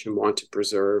 cherish, and want to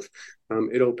preserve.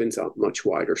 It opens up much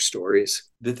wider stories.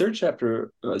 The third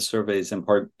chapter surveys in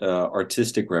part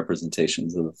artistic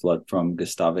representations of the flood, from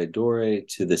Gustave Doré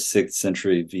to the 6th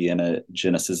century Vienna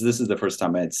Genesis. This is the first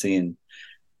time I had seen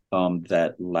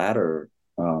that latter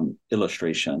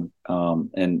illustration,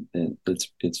 and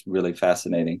it's really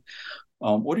fascinating.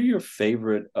 What are your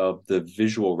favorite of the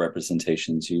visual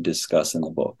representations you discuss in the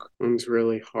book? It's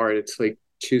really hard. It's like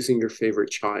choosing your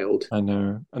favorite child. I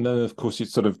know. And then, of course,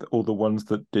 it's sort of all the ones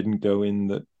that didn't go in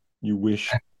that you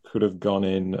wish could have gone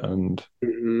in. And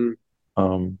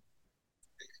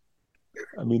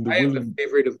I have a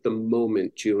favorite of the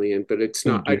moment, Julian, but it's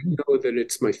not. I don't know that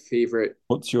it's my favorite.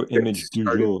 What's your image du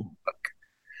jour?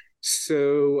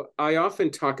 So I often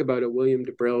talk about a William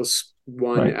DeBrill's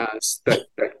one as that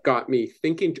got me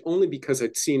thinking, only because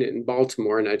I'd seen it in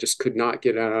Baltimore and I just could not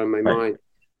get it out of my mind.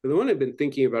 But the one I've been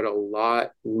thinking about a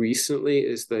lot recently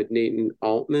is the Nathan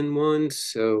Altman one.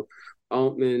 So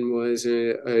Altman was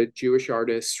a Jewish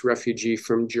artist, refugee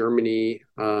from Germany,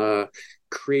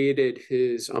 created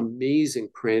his amazing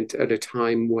print at a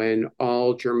time when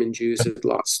all German Jews had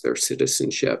lost their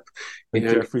citizenship. And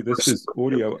Jeffrey, this is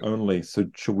audio only, so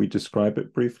shall we describe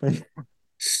it briefly?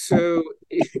 So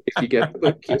if you get the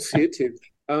book, you'll see it too.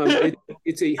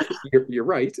 You're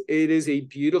right. It is a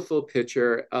beautiful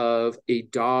picture of a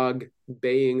dog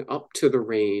baying up to the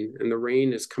rain, and the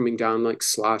rain is coming down like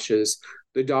slashes.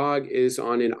 The dog is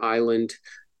on an island.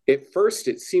 At first,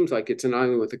 it seems like it's an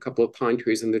island with a couple of pine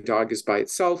trees and the dog is by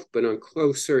itself, but on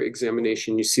closer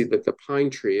examination, you see that the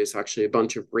pine tree is actually a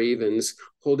bunch of ravens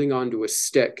holding onto a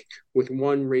stick with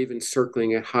one raven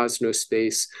circling. It has no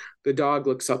space. The dog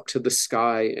looks up to the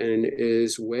sky and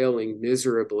is wailing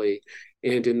miserably.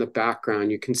 And in the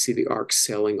background, you can see the ark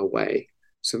sailing away.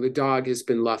 So the dog has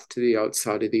been left to the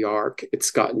outside of the ark. It's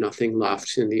got nothing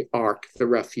left in the ark. The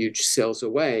refuge sails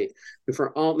away. And for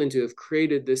Altman to have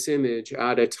created this image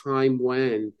at a time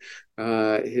when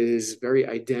his very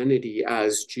identity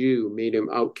as Jew made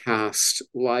him outcast,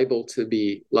 liable to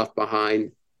be left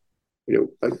behind,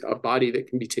 a body that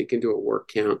can be taken to a work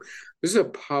camp. This is a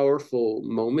powerful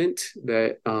moment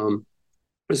that,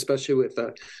 especially with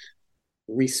a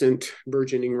recent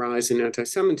burgeoning rise in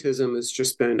anti-Semitism, has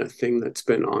just been a thing that's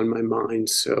been on my mind.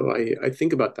 So I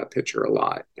think about that picture a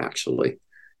lot, actually.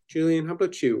 Julian, how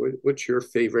about you? What's your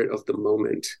favorite of the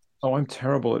moment? Oh, I'm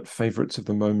terrible at favorites of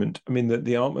the moment. I mean,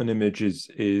 the Altman image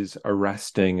is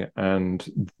arresting,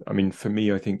 and I mean, for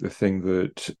me, I think the thing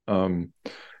that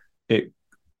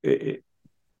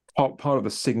part of the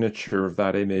signature of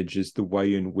that image is the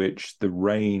way in which the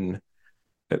rain.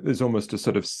 There's almost a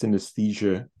sort of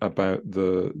synesthesia about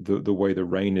the way the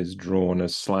rain is drawn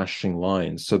as slashing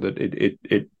lines, so that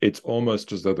it's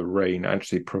almost as though the rain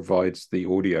actually provides the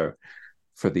audio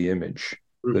for the image.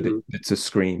 Mm-hmm. That it's a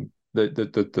scream.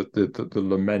 The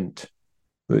lament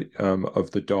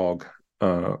of the dog,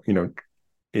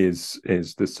 is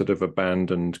this sort of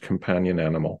abandoned companion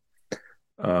animal,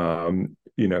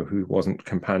 who wasn't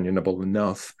companionable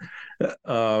enough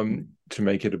to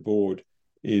make it aboard.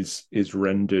 Is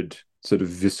rendered sort of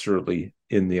viscerally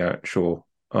in the actual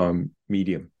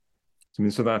medium. I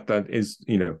mean, so that is,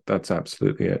 that's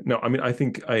absolutely it. No, I mean, I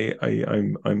think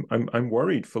I'm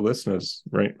worried for listeners,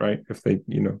 right? If they,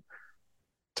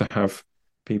 to have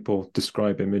people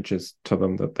describe images to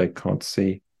them that they can't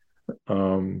see.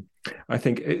 I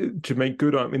think to make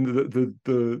good. I mean,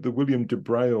 the William de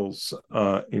Brail's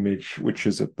image, which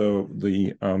is at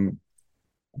the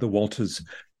Walters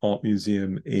Art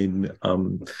Museum in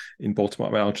Baltimore.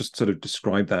 I mean, I'll just sort of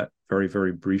describe that very,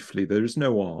 very briefly. There is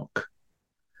no ark.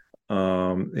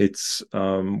 It's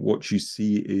what you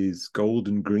see is gold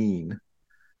and green,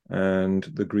 and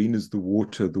the green is the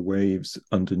water, the waves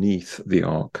underneath the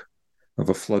ark of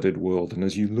a flooded world. And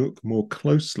as you look more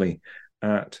closely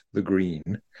at the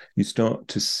green, you start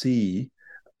to see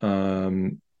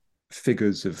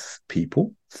figures of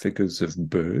people, figures of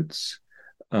birds,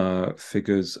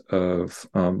 figures of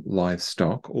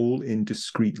livestock, all in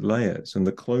discrete layers. And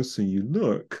the closer you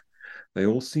look, they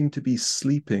all seem to be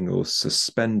sleeping or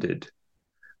suspended.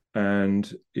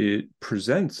 And it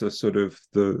presents a sort of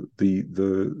the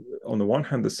on the one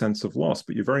hand, the sense of loss,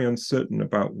 but you're very uncertain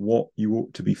about what you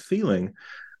ought to be feeling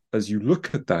as you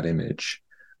look at that image,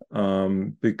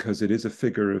 because it is a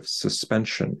figure of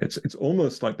suspension. It's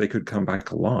almost like they could come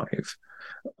back alive.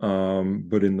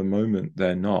 But in the moment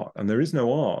they're not, and there is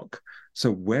no ark. So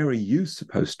where are you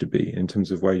supposed to be in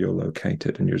terms of where you're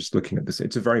located? And you're just looking at this.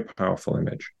 It's a very powerful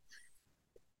image.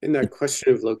 And that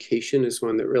question of location is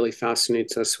one that really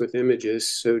fascinates us with images.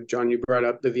 So John, you brought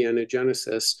up the Vienna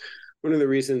Genesis. One of the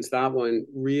reasons that one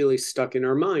really stuck in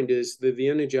our mind is the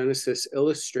Vienna Genesis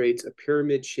illustrates a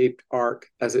pyramid-shaped ark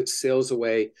as it sails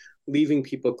away, leaving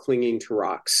people clinging to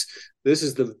rocks. This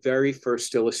is the very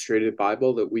first illustrated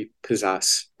Bible that we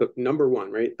possess. The number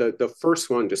one, right? The first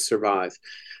one to survive.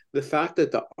 The fact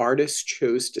that the artist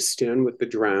chose to stand with the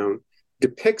drowned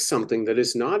depicts something that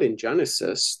is not in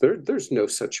Genesis. There's no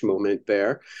such moment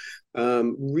there.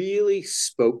 Really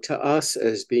spoke to us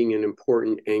as being an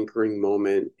important anchoring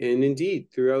moment. And indeed,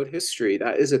 throughout history,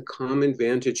 that is a common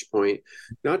vantage point,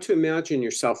 not to imagine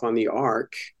yourself on the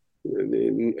ark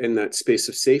in that space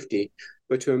of safety,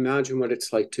 but to imagine what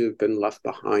it's like to have been left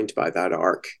behind by that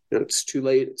ark. It's too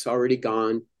late. It's already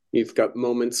gone. You've got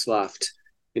moments left.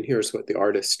 And here's what the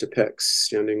artist depicts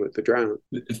standing with the drowned.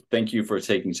 Thank you for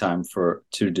taking time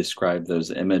to describe those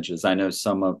images. I know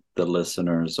some of the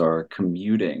listeners are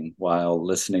commuting while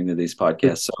listening to these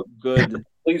podcasts. So good.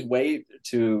 Please wait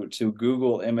to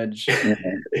Google image,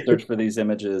 search for these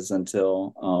images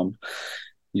until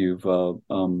you've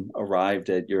arrived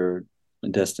at your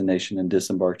destination and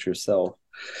disembarked yourself.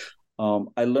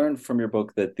 I learned from your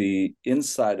book that the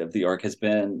inside of the Ark has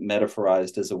been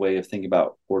metaphorized as a way of thinking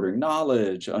about ordering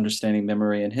knowledge, understanding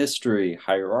memory and history,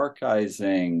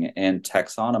 hierarchizing, and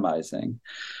taxonomizing.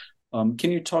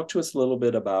 Can you talk to us a little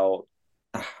bit about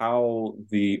how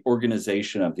the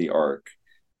organization of the Ark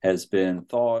has been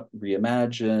thought,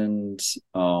 reimagined,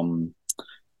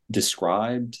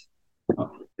 described?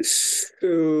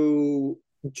 So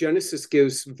Genesis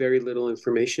gives very little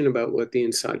information about what the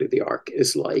inside of the Ark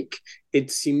is like.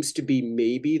 It seems to be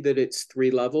maybe that it's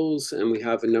 3 levels and we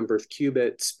have a number of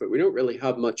cubits, but we don't really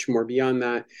have much more beyond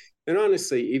that. And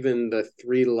honestly, even the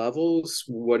 3 levels,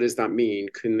 what does that mean?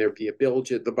 Can there be a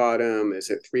bilge at the bottom?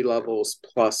 Is it 3 levels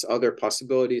plus other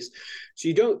possibilities? So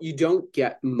you don't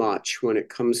get much when it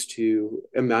comes to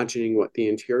imagining what the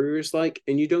interior is like,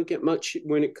 and you don't get much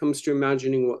when it comes to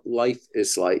imagining what life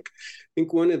is like. I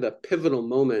think one of the pivotal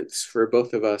moments for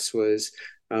both of us was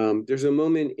there's a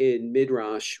moment in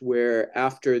Midrash where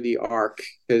after the Ark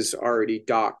has already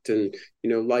docked and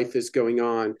life is going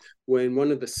on, when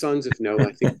one of the sons of Noah,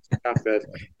 I think Japheth,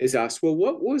 is asked, well,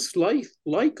 what was life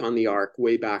like on the Ark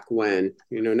way back when,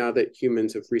 now that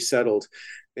humans have resettled?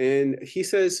 And he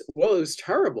says, well, it was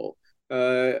terrible.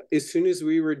 As soon as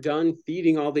we were done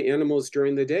feeding all the animals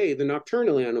during the day, the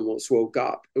nocturnal animals woke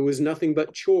up. It was nothing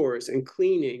but chores and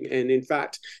cleaning. And in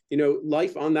fact,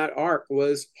 life on that ark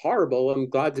was horrible. I'm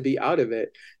glad to be out of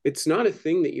it. It's not a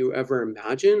thing that you ever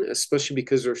imagine, especially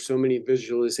because there's so many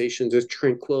visualizations of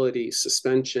tranquility,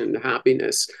 suspension,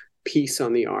 happiness, peace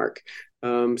on the ark.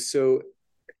 So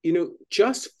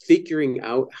just figuring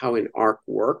out how an arc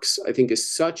works, I think,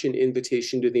 is such an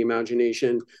invitation to the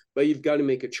imagination, but you've got to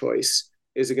make a choice.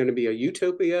 Is it going to be a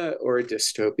utopia or a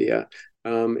dystopia?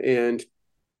 And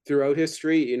throughout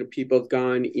history, people have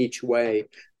gone each way.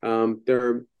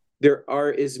 There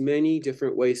are as many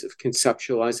different ways of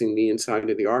conceptualizing the inside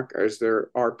of the arc as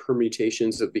there are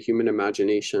permutations of the human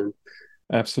imagination.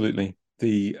 Absolutely.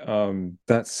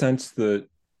 That sense that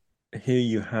here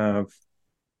you have,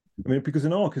 because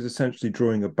an arc is essentially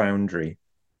drawing a boundary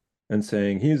and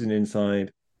saying, here's an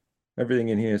inside, everything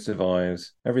in here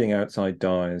survives, everything outside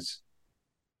dies.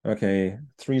 Okay,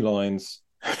 3 lines,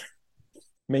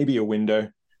 maybe a window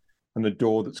and a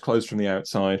door that's closed from the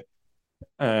outside.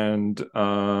 And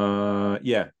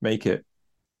make it.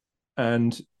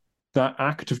 And that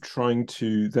act of trying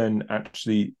to then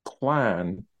actually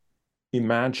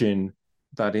imagine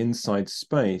that inside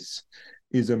space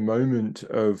is a moment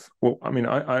of,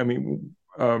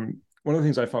 one of the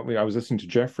things I found when I was listening to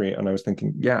Jeffrey, and I was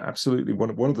thinking, yeah, absolutely.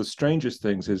 One of the strangest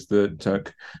things is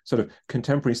that sort of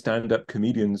contemporary stand-up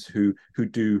comedians who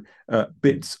do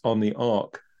bits on the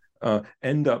arc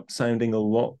end up sounding a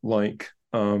lot like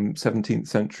 17th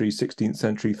century, 16th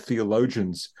century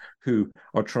theologians who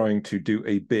are trying to do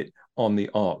a bit on the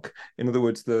ark. In other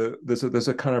words, there's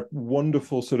a kind of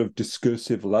wonderful sort of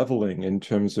discursive leveling in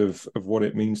terms of what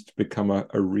it means to become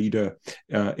a reader,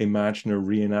 imaginer,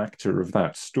 reenactor of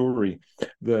that story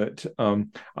that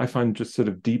I find just sort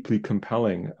of deeply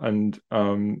compelling. And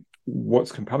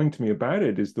what's compelling to me about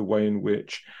it is the way in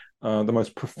which the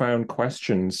most profound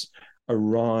questions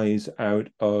arise out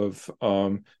of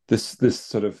this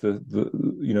sort of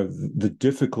the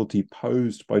difficulty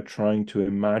posed by trying to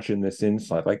imagine this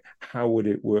insight. Like, how would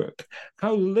it work?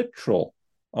 How literal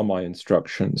are my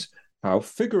instructions? How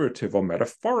figurative or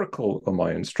metaphorical are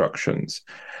my instructions?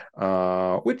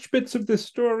 Which bits of this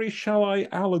story shall I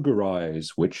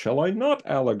allegorize? Which shall I not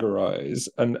allegorize?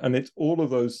 And it's all of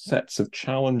those sets of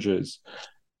challenges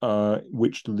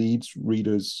which leads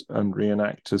readers and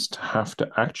reenactors to have to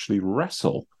actually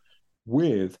wrestle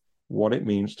with what it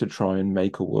means to try and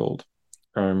make a world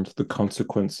and the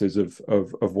consequences of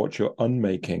what you're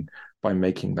unmaking by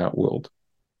making that world.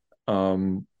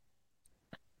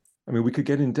 We could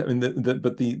get into,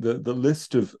 but the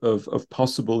list of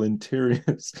possible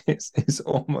interiors is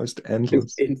almost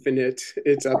endless. It's infinite.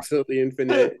 It's absolutely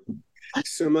infinite.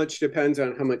 So much depends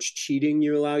on how much cheating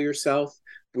you allow yourself.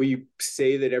 We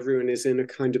say that everyone is in a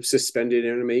kind of suspended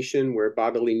animation where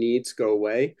bodily needs go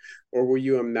away, or will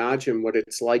you imagine what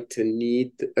it's like to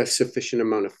need a sufficient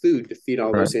amount of food to feed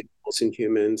all those animals and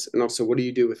humans? And also, what do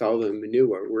you do with all the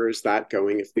manure? Where is that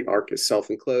going if the ark is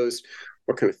self-enclosed?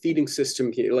 What kind of feeding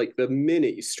system here? Like, the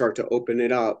minute you start to open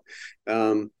it up,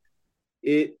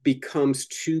 it becomes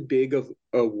too big of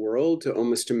a world to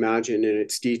almost imagine in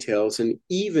its details. And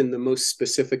even the most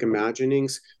specific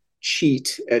imaginings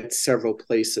cheat at several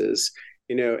places,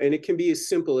 and it can be as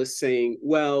simple as saying,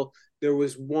 well, there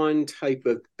was one type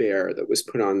of bear that was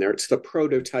put on there. It's the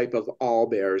prototype of all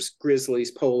bears,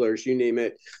 grizzlies, polars, you name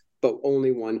it. but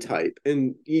only one type.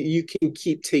 And you can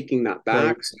keep taking that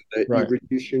back so that you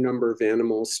reduce your number of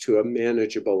animals to a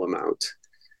manageable amount.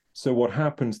 So what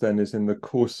happens then is, in the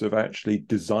course of actually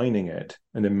designing it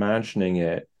and imagining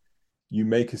it, you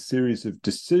make a series of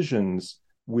decisions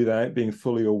without being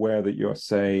fully aware that you're,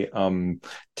 say,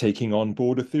 taking on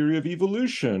board a theory of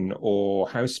evolution, or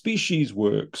how species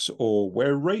works, or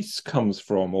where race comes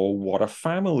from, or what a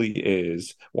family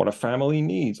is, what a family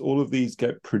needs. All of these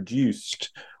get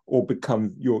produced, or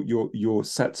become your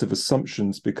sets of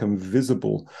assumptions become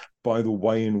visible by the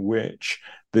way in which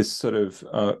this sort of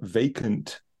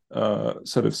vacant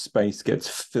sort of space gets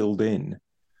filled in.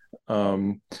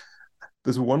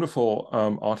 There's a wonderful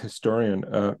art historian,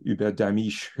 Hubert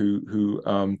Damisch,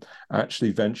 who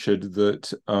actually ventured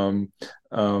that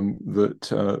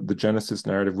the Genesis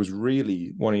narrative was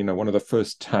really one of the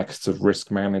first texts of risk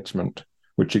management,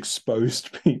 which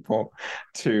exposed people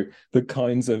to the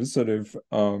kinds of sort of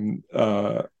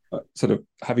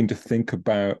having to think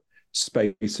about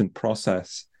space and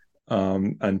process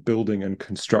and building and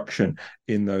construction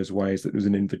in those ways. That was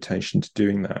an invitation to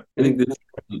doing that. I think that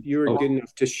you were good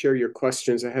enough to share your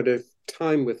questions ahead of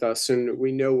time with us, and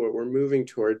we know what we're moving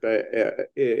toward, but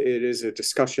it is a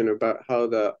discussion about how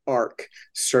the arc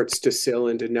starts to sail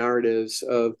into narratives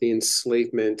of the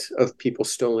enslavement of people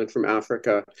stolen from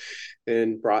Africa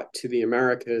and brought to the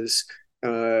Americas.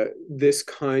 This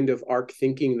kind of arc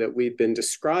thinking that we've been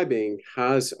describing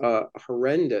has a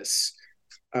horrendous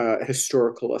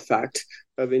historical effect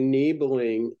of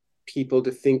enabling people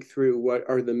to think through what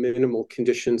are the minimal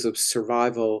conditions of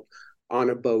survival on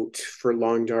a boat for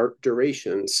long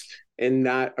durations. And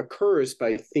that occurs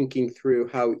by thinking through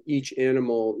how each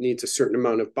animal needs a certain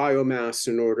amount of biomass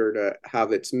in order to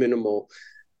have its minimal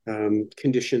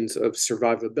conditions of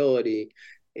survivability.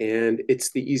 And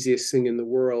it's the easiest thing in the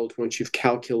world, once you've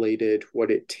calculated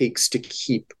what it takes to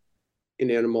keep an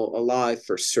animal alive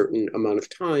for a certain amount of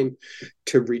time,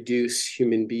 to reduce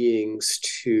human beings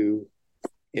to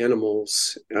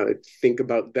animals, think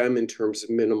about them in terms of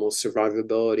minimal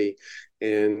survivability,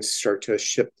 and start to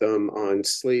ship them on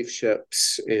slave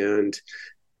ships, and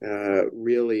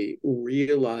really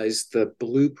realize the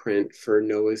blueprint for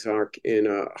Noah's Ark in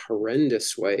a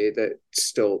horrendous way that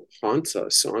still haunts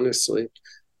us, honestly.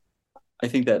 I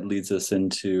think that leads us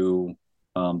into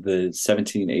the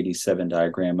 1787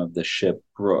 diagram of the ship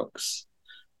Brooks,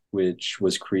 which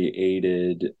was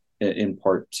created in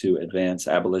part to advance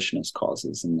abolitionist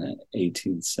causes in the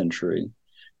 18th century,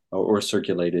 or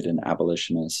circulated in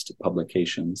abolitionist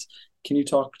publications. Can you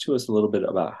talk to us a little bit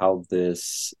about how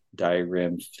this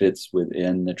diagram fits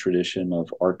within the tradition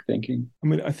of arc thinking? I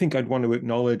mean, I think I'd want to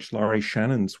acknowledge Larry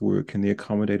Shannon's work in The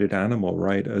Accommodated Animal,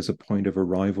 right, as a point of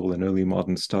arrival in early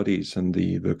modern studies, and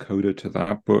the coda to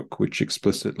that book, which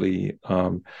explicitly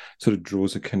sort of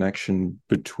draws a connection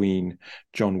between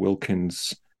John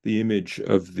Wilkins' the image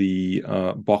of the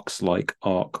box-like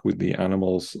ark with the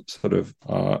animals sort of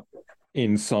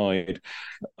inside,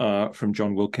 from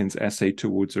John Wilkins' essay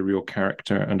Towards a Real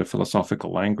Character and a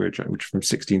Philosophical Language, which from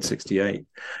 1668.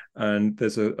 And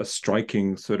there's a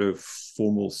striking sort of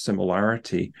formal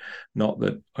similarity, not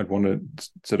that I'd want to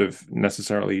sort of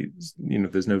necessarily,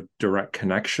 there's no direct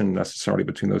connection necessarily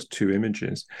between those two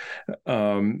images,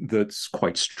 that's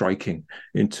quite striking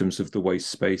in terms of the way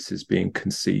space is being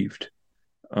conceived.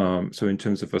 So in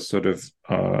terms of a sort of,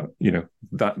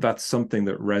 that's something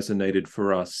that resonated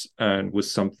for us, and was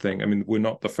something, I mean, we're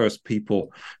not the first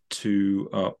people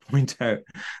to point out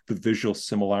the visual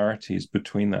similarities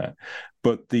between that.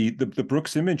 But the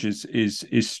Brooks image is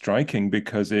striking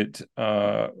because it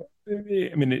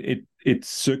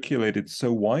circulated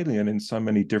so widely and in so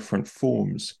many different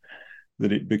forms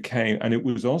that it became, and it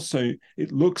was also,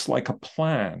 it looks like a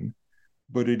plan,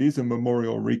 but it is a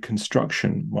memorial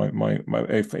reconstruction.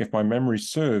 If my memory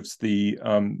serves, the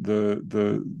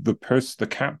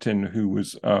captain who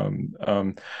was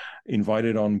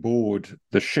invited on board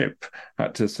the ship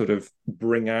had to sort of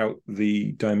bring out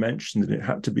the dimension, that it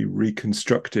had to be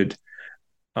reconstructed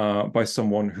by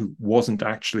someone who wasn't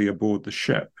actually aboard the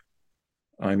ship.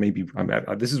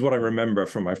 This is what I remember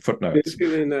from my footnotes.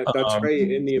 And that's right.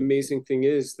 And the amazing thing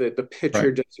is that the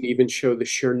picture doesn't even show the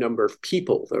sheer number of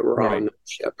people that were on the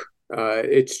ship.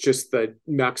 It's just the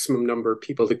maximum number of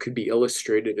people that could be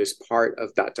illustrated as part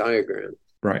of that diagram.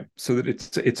 Right. So that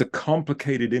it's a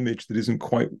complicated image that isn't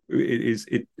quite.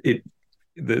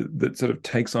 That sort of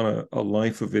takes on a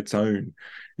life of its own,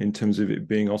 in terms of it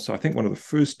being also, I think, one of the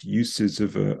first uses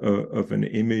of an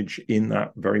image in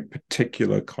that very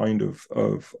particular kind of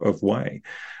way,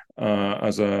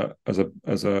 as a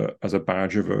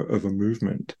badge of a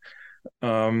movement.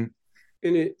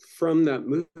 And from that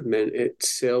movement, it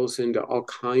sails into all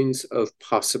kinds of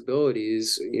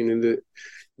possibilities.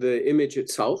 The image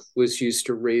itself was used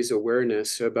to raise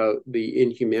awareness about the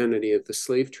inhumanity of the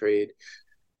slave trade.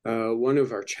 One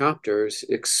of our chapters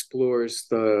explores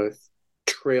the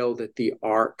trail that the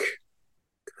Ark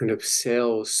kind of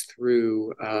sails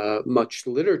through much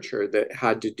literature that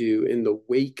had to do in the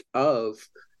wake of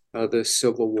the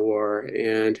Civil War,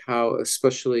 and how,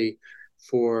 especially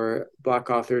for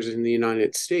Black authors in the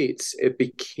United States, it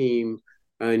became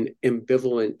an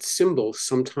ambivalent symbol,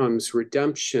 sometimes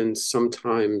redemption,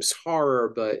 sometimes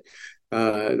horror, but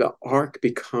the Ark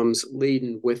becomes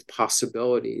laden with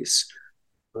possibilities.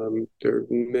 There are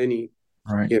many.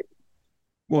 Right. Yeah.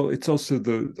 Well, it's also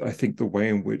I think the way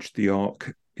in which the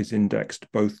Ark is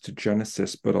indexed both to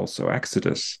Genesis but also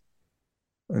Exodus,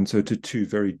 and so to two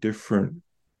very different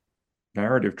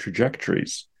narrative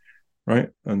trajectories, right?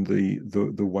 And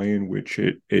the way in which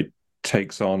it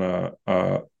takes on a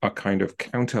kind of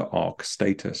counter arc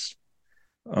status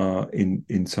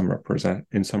in some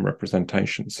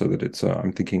representations, so that it's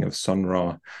I'm thinking of Sun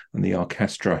Ra and the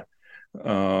orchestra,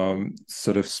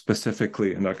 sort of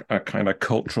specifically in a kind of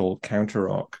cultural counter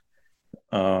arc,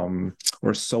 or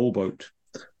a soul boat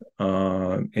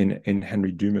in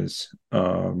Henry Dumas'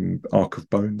 Ark of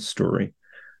Bones story.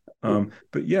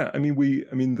 But yeah, I mean,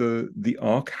 the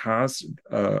Ark has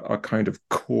a kind of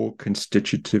core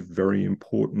constitutive, very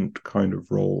important kind of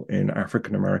role in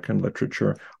African American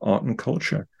literature, art, and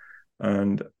culture,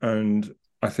 and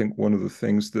I think one of the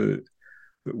things that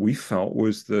we felt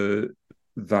was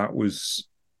that was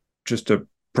just a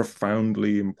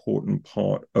profoundly important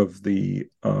part of the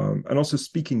and also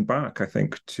speaking back, I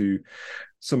think, to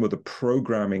some of the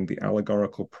programming, the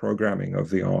allegorical programming of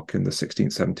the Ark in the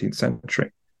 16th, 17th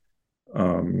century.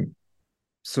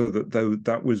 So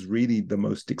that was really the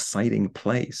most exciting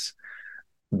place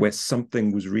where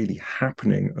something was really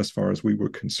happening as far as we were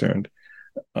concerned,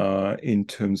 in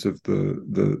terms of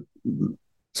the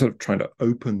sort of trying to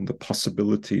open the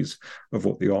possibilities of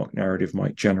what the Ark narrative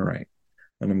might generate.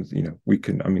 And I'm just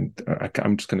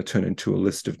going to turn into a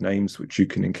list of names which you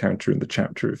can encounter in the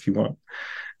chapter if you want.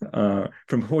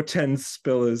 From Hortense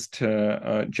Spillers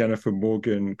to Jennifer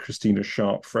Morgan, Christina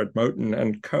Sharp, Fred Moten,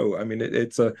 and co. I mean, I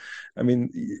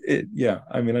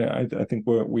think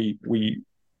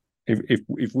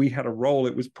if we had a role,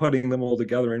 it was putting them all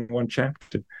together in one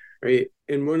chapter. Right.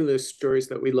 And one of those stories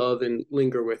that we love and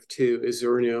linger with too is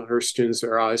Zora Neale Hurston's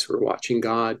Our Eyes Were Watching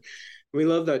God. We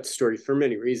love that story for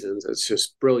many reasons. It's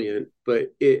just brilliant,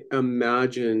 but it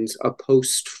imagines a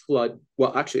post-flood,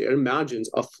 well, actually, it imagines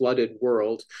a flooded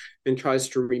world and tries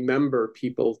to remember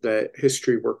people that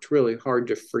history worked really hard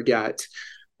to forget.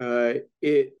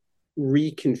 It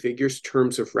reconfigures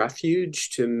terms of refuge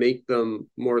to make them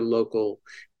more local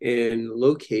and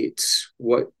locates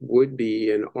what would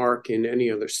be an ark in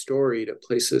any other story to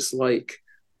places like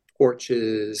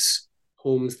porches,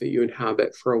 homes that you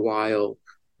inhabit for a while,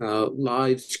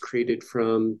 lives created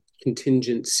from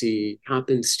contingency,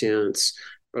 happenstance,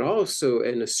 but also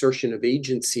an assertion of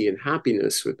agency and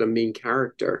happiness with the main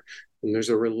character. And there's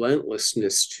a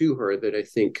relentlessness to her that I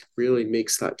think really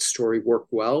makes that story work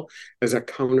well as a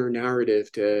counter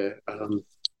narrative to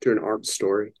an art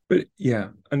story. But yeah,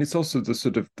 and it's also the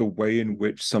sort of the way in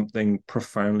which something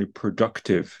profoundly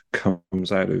productive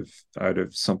comes out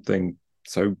of something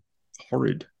so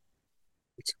horrid.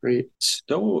 It's great.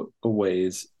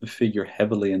 Stowaways figure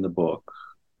heavily in the book.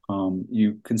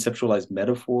 You conceptualize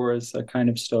metaphor as a kind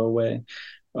of stowaway.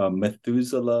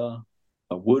 Methuselah,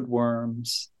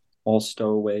 woodworms, all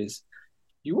stowaways.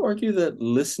 You argue that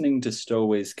listening to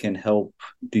stowaways can help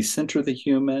decenter the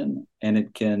human, and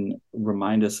it can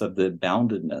remind us of the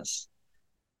boundedness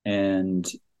and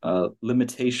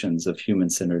limitations of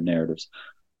human-centered narratives.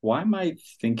 Why might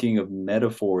thinking of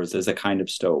metaphors as a kind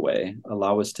of stowaway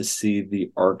allow us to see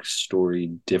the Ark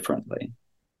story differently?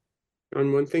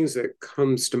 And one thing that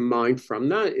comes to mind from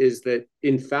that is that,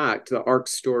 in fact, the Ark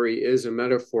story is a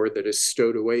metaphor that is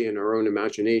stowed away in our own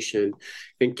imagination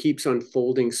and keeps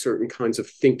unfolding certain kinds of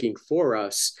thinking for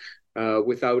us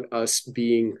without us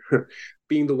being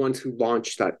the ones who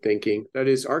launch that thinking. That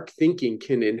is, Ark thinking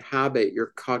can inhabit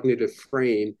your cognitive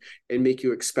frame and make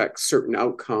you expect certain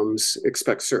outcomes,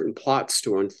 expect certain plots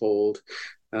to unfold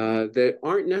that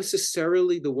aren't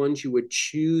necessarily the ones you would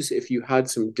choose if you had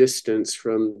some distance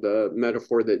from the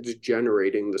metaphor that's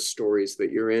generating the stories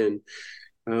that you're in.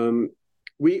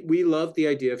 We love the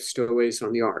idea of stowaways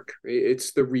on the Ark.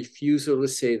 It's the refusal to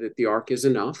say that the Ark is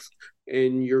enough,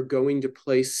 and you're going to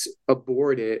place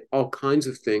aboard it all kinds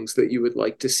of things that you would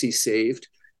like to see saved,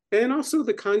 And also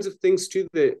the kinds of things too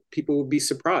that people will be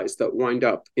surprised that wind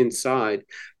up inside.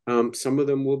 Some of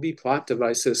them will be plot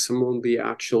devices, some will be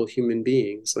actual human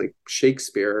beings, like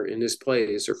Shakespeare in his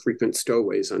plays are frequent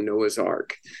stowaways on Noah's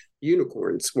Ark.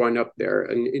 Unicorns wind up there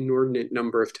an inordinate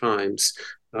number of times.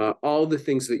 All the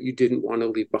things that you didn't want to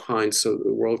leave behind so that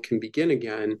the world can begin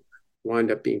again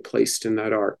wind up being placed in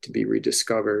that ark to be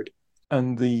rediscovered.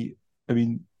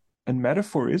 And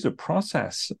metaphor is a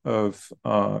process of,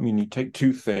 you take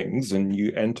two things and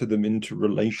you enter them into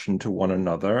relation to one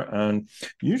another. And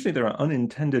usually there are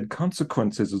unintended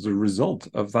consequences as a result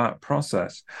of that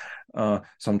process.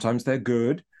 Sometimes they're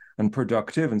good and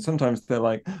productive, and sometimes they're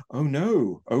like, oh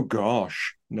no, oh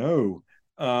gosh, no.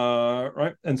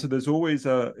 Right. And so there's always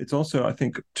it's also, I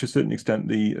think, to a certain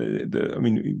extent,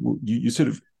 you sort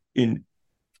of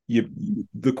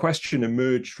the question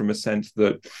emerged from a sense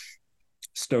that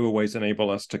stowaways enable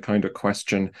us to kind of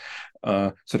question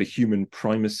sort of human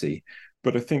primacy.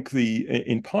 But I think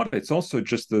in part, it's also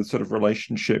just the sort of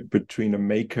relationship between a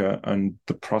maker and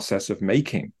the process of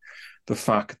making. The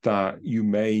fact that you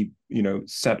may,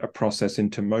 set a process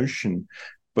into motion,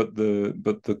 but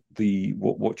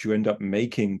what you end up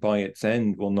making by its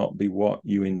end will not be what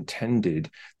you intended.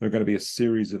 There are going to be a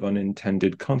series of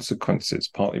unintended consequences,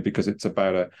 partly because it's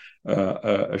about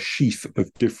a sheaf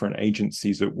of different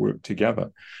agencies that work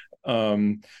together. But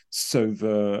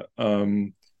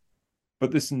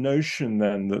this notion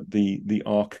then that the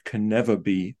arc can never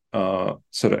be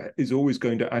is always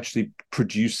going to actually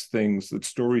produce things, that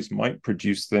stories might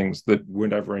produce things that were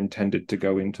never intended to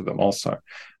go into them also.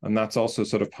 And that's also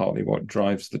sort of partly what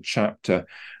drives the chapter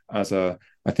I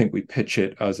think we pitch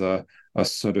it as a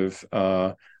sort of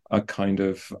a kind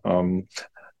of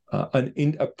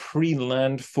a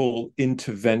pre-landfall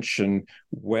intervention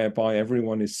whereby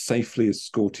everyone is safely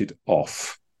escorted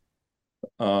off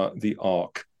the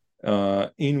ark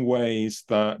in ways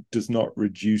that does not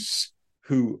reduce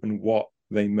who and what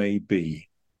they may be.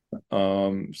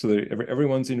 So that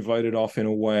everyone's invited off in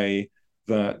a way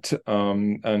that,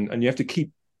 and you have to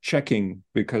keep checking,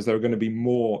 because there's going to be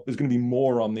more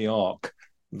on the ark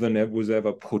than it was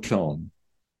ever put on.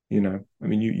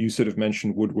 You sort of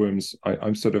mentioned woodworms.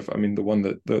 I'm sort of, the one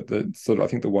that sort of, I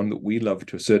think the one that we love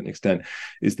to a certain extent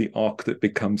is the ark that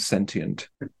becomes sentient.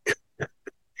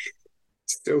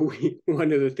 So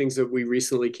one of the things that we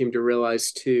recently came to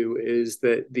realize too is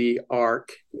that the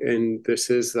ark, and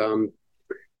this is in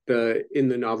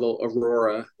the novel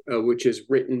Aurora, which is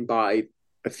written by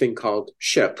a thing called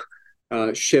Ship.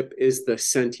 Ship is the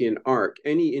sentient ark.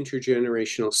 Any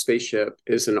intergenerational spaceship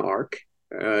is an ark,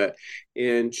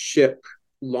 and Ship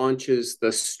launches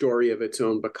the story of its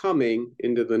own becoming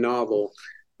into the novel.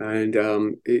 And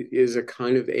it is a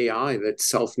kind of AI that's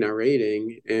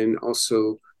self-narrating and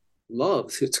also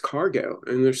loves its cargo.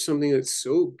 And there's something that's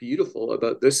so beautiful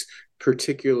about this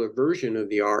particular version of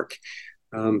the ark.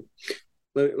 Let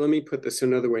me put this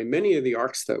another way. Many of the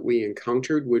arks that we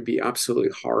encountered would be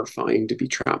absolutely horrifying to be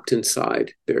trapped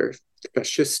inside. They're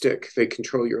fascistic. They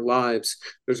control your lives.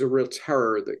 There's a real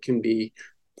terror that can be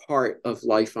part of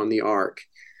life on the ark.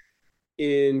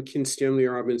 In Ken Stanley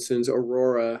Robinson's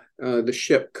Aurora, the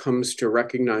ship comes to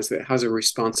recognize that it has a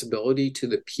responsibility to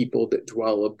the people that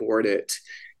dwell aboard it,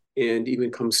 and even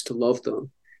comes to love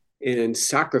them and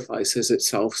sacrifices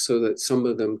itself so that some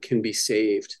of them can be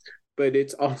saved. But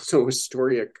it's also a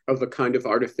story of a kind of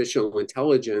artificial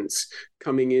intelligence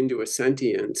coming into a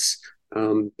sentience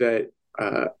that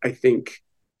I think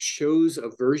shows a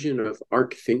version of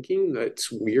arc thinking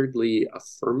that's weirdly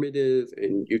affirmative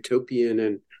and utopian.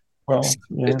 And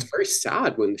it's very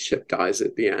sad when the ship dies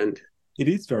at the end. It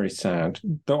is very sad,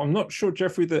 though I'm not sure,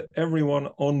 Jeffrey, that everyone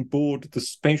on board the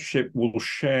spaceship will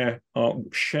shares our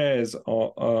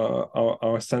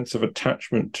sense of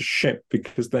attachment to Ship,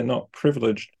 because they're not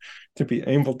privileged to be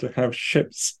able to have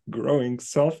Ship's growing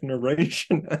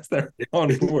self-narration as they're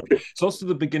on board. It's also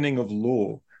the beginning of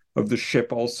Law, of the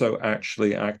Ship also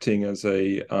actually acting as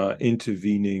a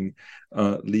intervening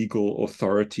legal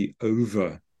authority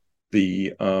over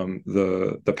the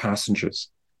passengers.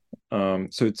 So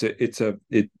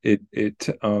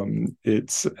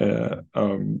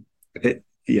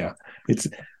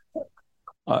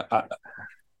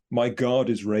my guard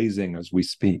is raising as we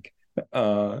speak.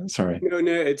 Sorry. No,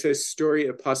 it's a story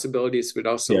of possibilities, but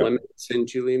also limits. And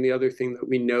Julian, the other thing that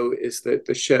we know is that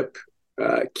the ship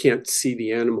can't see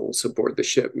the animals aboard the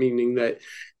ship, meaning that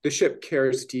the ship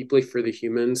cares deeply for the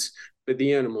humans, but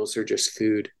the animals are just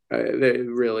food. There's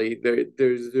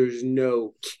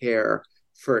no care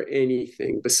for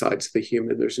anything besides the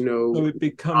human. There's no. So it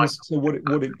becomes what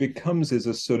it becomes is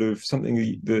a sort of something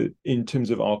that, in terms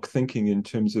of arc thinking, in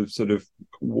terms of sort of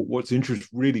what's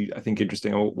really, I think,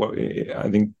 interesting, or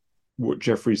what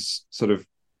Jeffrey's sort of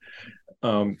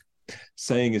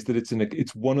saying is that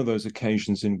it's one of those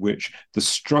occasions in which the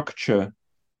structure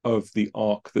of the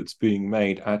arc that's being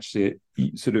made actually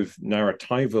sort of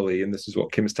narratively, and this is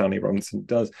what Kim Stanley Robinson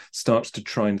does, starts to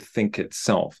try and think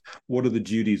itself. What are the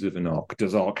duties of an arc?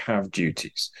 Does arc have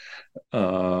duties?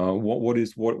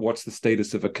 What's the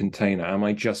status of a container? Am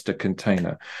I just a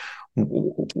container?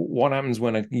 What happens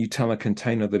when you tell a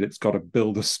container that it's got to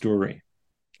build a story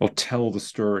or tell the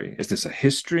story? Is this a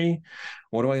history?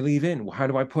 What do I leave in? How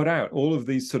do I put out? All of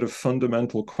these sort of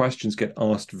fundamental questions get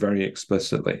asked very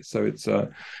explicitly. So it's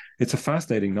a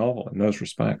fascinating novel in those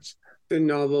respects.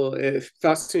 A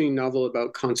fascinating novel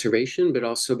about conservation, but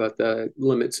also about the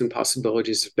limits and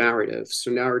possibilities of narrative.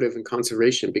 So narrative and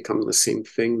conservation become the same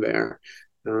thing there.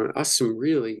 Ask some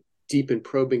really deep and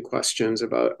probing questions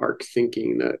about arc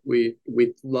thinking that we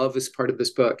love as part of this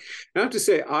book. And I have to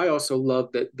say, I also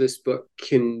love that this book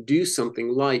can do something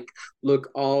like look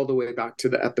all the way back to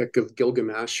the Epic of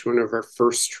Gilgamesh, one of our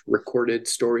first recorded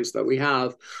stories that we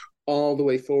have, all the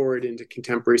way forward into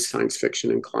contemporary science fiction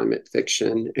and climate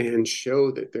fiction, and show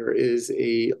that there is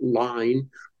a line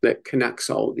that connects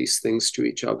all of these things to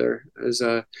each other as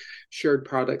shared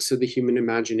products of the human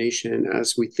imagination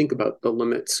as we think about the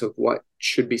limits of what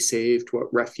should be saved,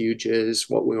 what refuge is,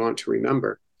 what we want to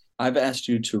remember. I've asked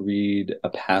you to read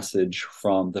a passage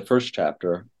from the first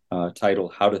chapter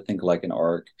titled How to Think Like an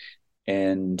Arc.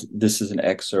 And this is an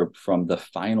excerpt from the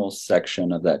final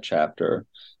section of that chapter,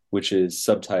 which is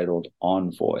subtitled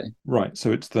Envoy. Right.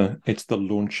 So it's the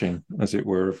launching, as it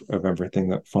were, of everything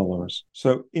that follows.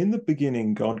 So in the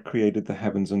beginning, God created the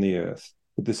heavens and the earth,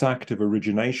 but this act of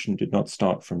origination did not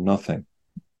start from nothing.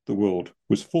 The world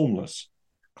was formless,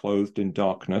 clothed in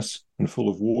darkness and full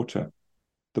of water.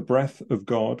 The breath of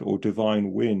God, or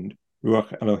divine wind,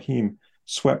 Ruach Elohim,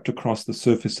 swept across the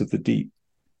surface of the deep.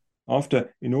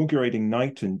 After inaugurating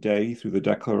night and day through the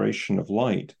declaration of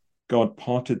light, God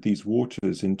parted these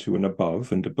waters into an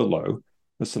above and a below,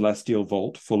 a celestial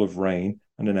vault full of rain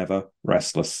and an ever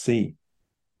restless sea.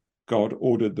 God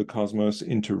ordered the cosmos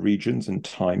into regions and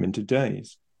time into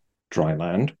days. Dry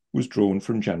land was drawn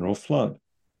from general flood.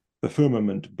 The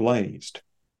firmament blazed.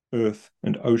 Earth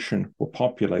and ocean were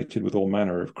populated with all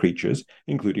manner of creatures,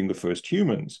 including the first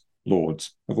humans,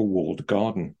 lords of a walled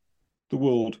garden. The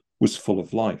world was full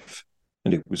of life,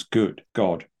 and it was good.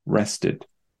 God rested,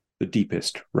 the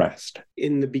deepest rest.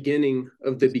 In the beginning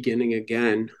of the beginning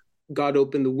again, God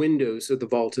opened the windows of the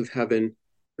vault of heaven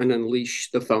and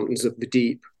unleashed the fountains of the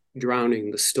deep,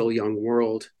 drowning the still young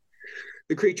world.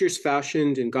 The creatures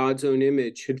fashioned in God's own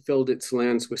image had filled its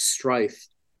lands with strife.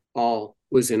 All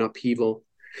was in upheaval.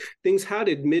 Things had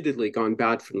admittedly gone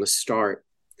bad from the start.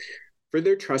 For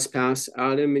their trespass,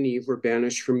 Adam and Eve were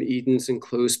banished from Eden's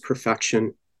enclosed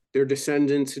perfection. Their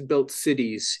descendants had built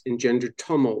cities, engendered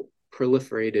tumult,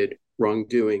 proliferated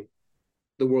wrongdoing.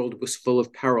 The world was full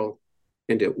of peril,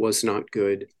 and it was not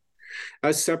good.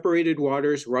 As separated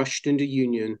waters rushed into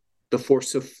union, the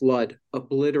force of flood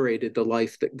obliterated the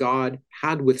life that God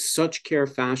had with such care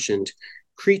fashioned,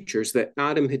 creatures that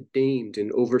Adam had named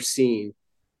and overseen.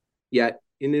 Yet,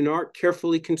 in an ark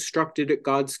carefully constructed at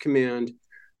God's command,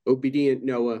 obedient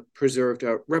Noah preserved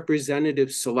a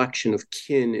representative selection of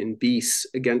kin and beasts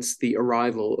against the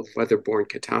arrival of weather-borne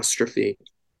catastrophe.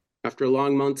 After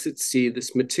long months at sea,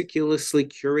 this meticulously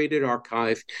curated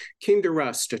archive came to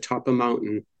rest atop a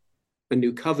mountain. A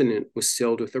new covenant was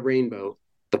sealed with a rainbow,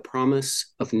 the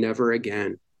promise of never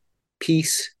again.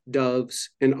 Peace,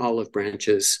 doves, and olive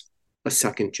branches, a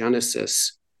second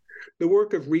Genesis. The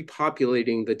work of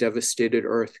repopulating the devastated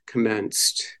earth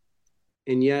commenced.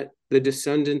 And yet, the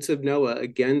descendants of Noah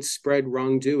again spread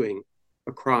wrongdoing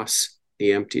across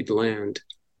the emptied land.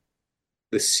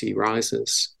 The sea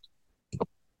rises.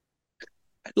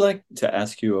 I'd like to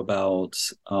ask you about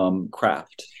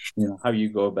craft, how you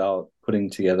go about putting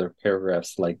together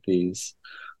paragraphs like these.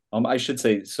 I should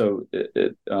say, so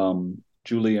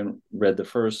Julian read the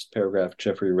first paragraph,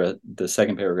 Jeffrey read the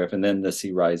second paragraph, and then The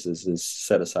Sea Rises is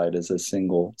set aside as a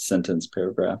single sentence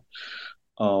paragraph.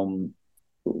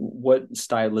 What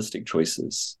stylistic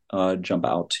choices jump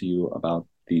out to you about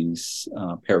these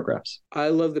paragraphs? I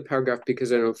love the paragraph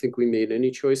because I don't think we made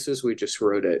any choices. We just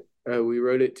wrote it. We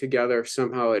wrote it together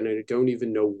somehow, and I don't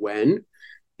even know when.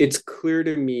 It's clear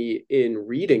to me in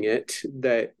reading it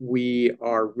that we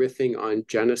are riffing on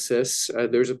Genesis.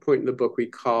 There's a point in the book we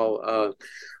call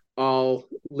all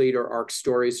later arc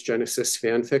stories Genesis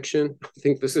fan fiction. I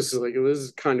think this is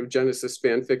kind of Genesis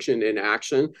fan fiction in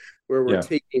action, where we're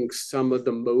taking some of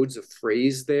the modes of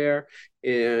phrase there.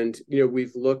 And,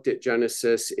 we've looked at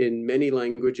Genesis in many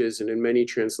languages and in many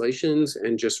translations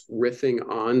and just riffing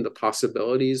on the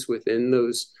possibilities within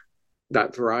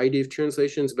that variety of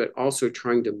translations, but also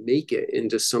trying to make it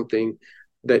into something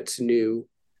that's new.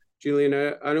 Julian,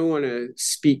 I don't want to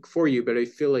speak for you, but I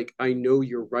feel like I know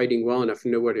your writing well enough,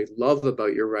 know what I love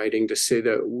about your writing, to say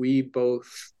that we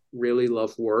both really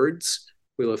love words.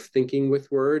 We love thinking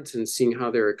with words and seeing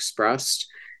how they're expressed.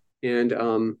 And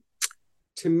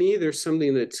to me, there's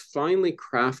something that's finely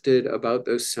crafted about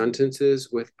those sentences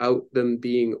without them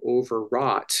being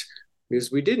overwrought,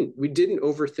 because we didn't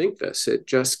overthink this. It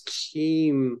just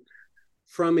came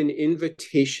from an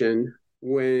invitation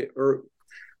when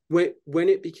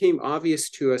it became obvious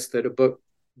to us that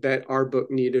our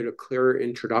book needed a clearer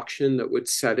introduction that would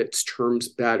set its terms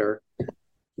better.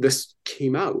 This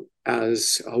came out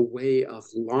as a way of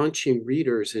launching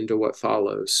readers into what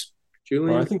follows.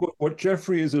 Julian? Well, I think what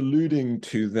Jeffrey is alluding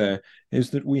to there is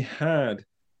that we had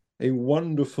a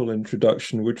wonderful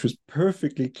introduction, which was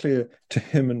perfectly clear to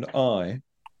him and I,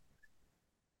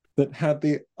 that had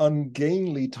the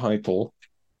ungainly title,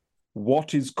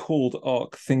 "What is Called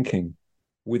Arc Thinking?"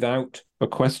 without a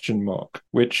question mark,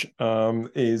 which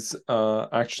is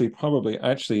actually,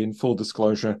 in full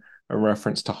disclosure, a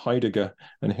reference to Heidegger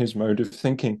and his mode of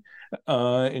thinking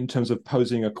in terms of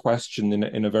posing a question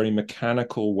in a very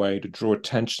mechanical way to draw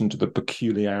attention to the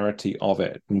peculiarity of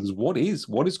it. And what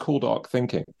is called arc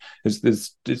thinking?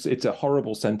 It's a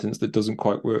horrible sentence that doesn't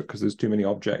quite work because there's too many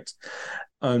objects.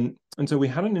 And so we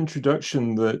had an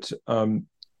introduction that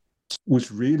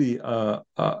was really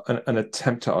an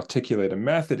attempt to articulate a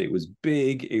method. It was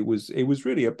big. It was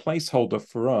really a placeholder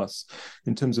for us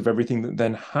in terms of everything that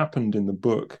then happened in the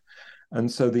book. And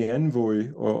so the envoy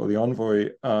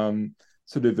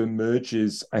sort of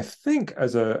emerges, I think,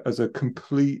 as a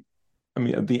complete. I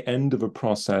mean, at the end of a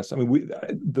process. I mean,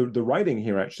 the writing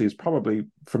here actually is probably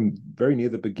from very near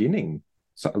the beginning.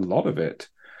 So a lot of it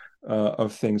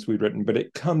of things we'd written, but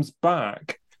it comes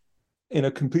back in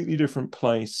a completely different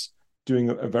place, doing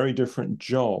a very different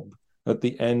job at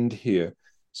the end here.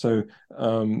 So,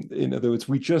 in other words,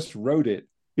 we just wrote it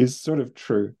is sort of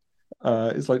true.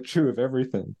 It's like true of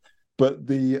everything. But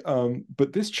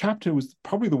this chapter was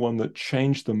probably the one that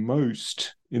changed the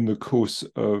most in the course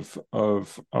of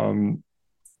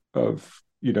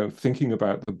thinking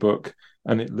about the book,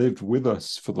 and it lived with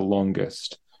us for the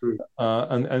longest.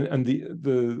 And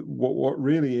the what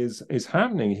really is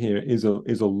happening here is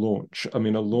a launch. I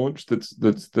mean, a launch that's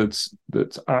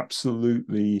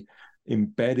absolutely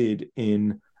embedded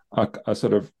in a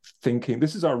sort of thinking.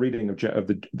 This is our reading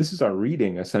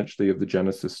essentially of the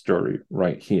Genesis story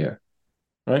right here,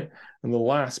 right? And the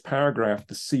last paragraph,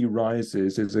 "the sea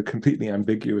rises," is a completely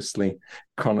ambiguously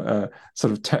in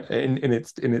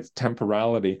its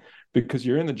temporality, because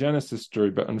you're in the Genesis story,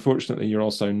 but unfortunately you're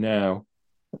also now.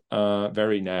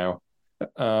 Very now,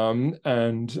 and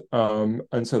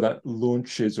so that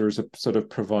launches, or sort of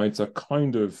provides a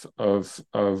kind of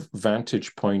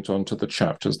vantage point onto the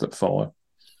chapters that follow.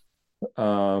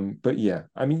 But yeah,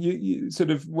 I mean, you sort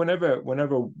of whenever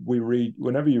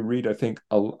you read, I think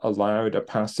aloud a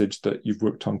passage that you've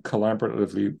worked on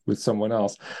collaboratively with someone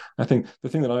else, I think the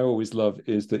thing that I always love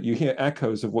is that you hear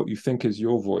echoes of what you think is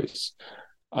your voice,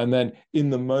 and then in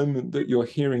the moment that you're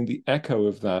hearing the echo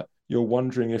of that, you're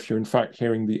wondering if you're in fact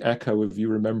hearing the echo of you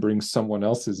remembering someone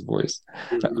else's voice.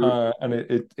 Mm-hmm. And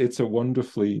it's a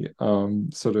wonderfully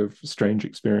sort of strange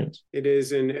experience. It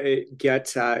is, and it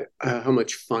gets at how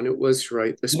much fun it was to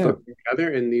write this book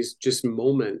together, and these just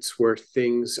moments where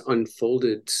things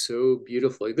unfolded so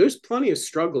beautifully. There's plenty of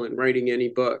struggle in writing any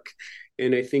book.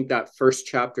 And I think that first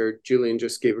chapter, Julian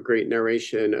just gave a great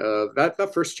narration of that.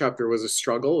 That first chapter was a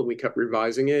struggle, and we kept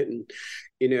revising it. And,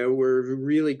 we're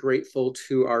really grateful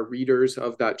to our readers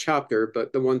of that chapter.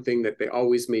 But the one thing that they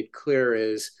always made clear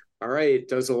is, all right, it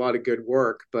does a lot of good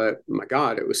work, but my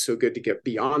God, it was so good to get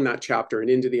beyond that chapter and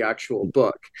into the actual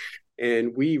book.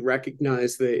 And we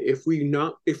recognize that if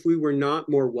we were not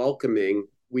more welcoming,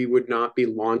 we would not be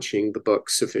launching the book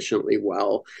sufficiently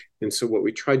well. And so what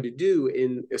we tried to do,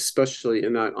 especially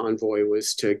in that envoy,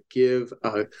 was to give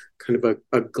a kind of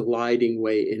a gliding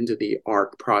way into the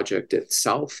ARC project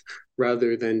itself,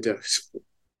 rather than to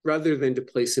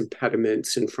place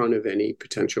impediments in front of any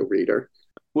potential reader.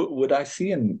 What I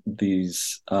see in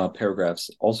these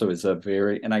paragraphs also is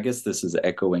and I guess this is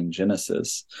echoing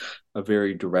Genesis, a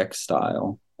very direct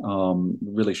style,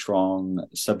 really strong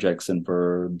subjects and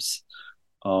verbs,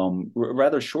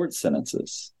 rather short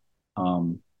sentences,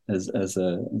 as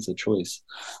a choice.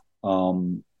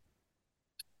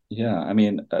 Yeah, I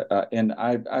mean, and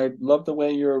I love the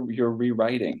way you're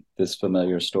rewriting this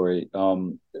familiar story.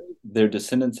 Their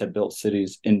descendants had built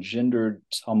cities, engendered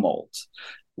tumult.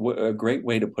 A great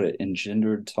way to put it,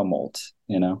 engendered tumult.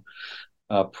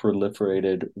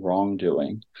 Proliferated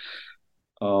wrongdoing.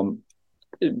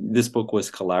 This book was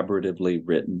collaboratively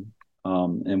written,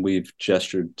 and we've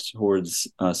gestured towards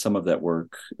some of that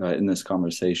work in this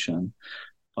conversation.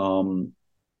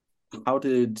 How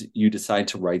did you decide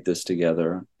to write this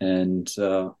together? And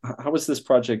how was this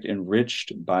project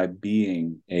enriched by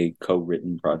being a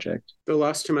co-written project? The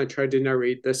last time I tried to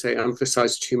narrate this, I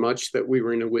emphasized too much that we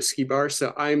were in a whiskey bar.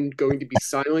 So I'm going to be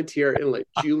silent here and let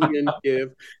Julian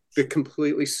give the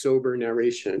completely sober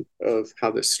narration of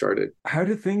how this started. How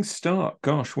did things start?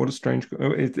 Gosh, what a strange,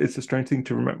 it's a strange thing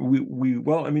to remember.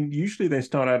 Well, I mean, usually they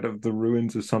start out of the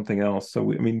ruins of something else.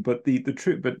 So, the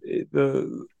truth,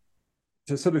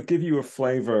 to sort of give you a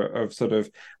flavor of sort of,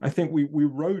 I think we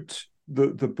wrote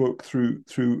the book through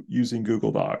using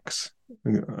Google Docs.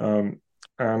 And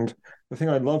the thing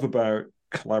I love about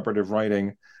collaborative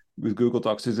writing with Google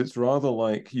Docs is it's rather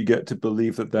like you get to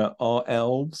believe that there are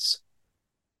elves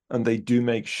and they do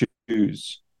make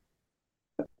shoes.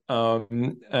 There's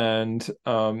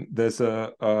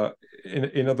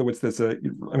in other words,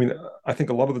 I think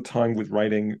a lot of the time with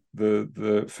writing,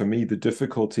 for me, the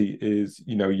difficulty is,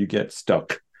 you get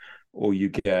stuck, or you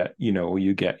get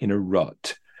in a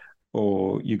rut,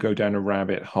 or you go down a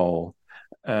rabbit hole.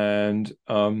 And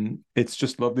it's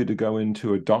just lovely to go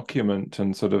into a document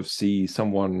and sort of see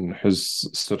someone has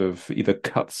sort of either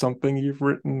cut something you've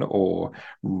written or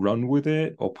run with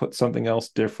it or put something else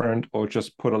different or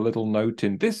just put a little note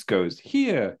in, this goes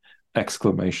here, !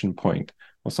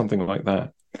 Or something like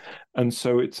that. And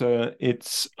so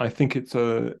I think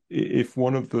if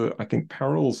one of the, I think,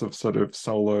 perils of sort of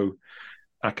solo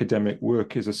academic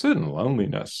work is a certain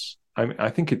loneliness. I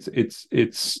think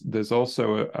it's there's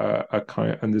also a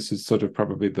kind, and this is sort of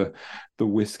probably the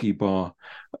whiskey bar,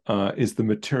 is the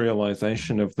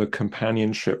materialization of the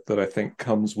companionship that I think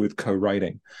comes with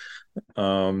co-writing.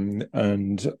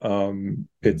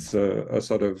 It's a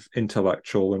sort of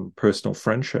intellectual and personal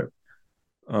friendship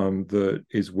that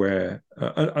is where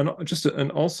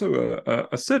and also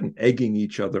a certain egging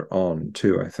each other on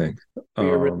too, I think. We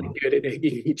are really good at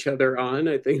egging each other on.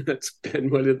 I think that's been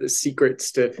one of the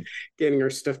secrets to getting our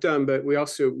stuff done. But we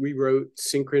wrote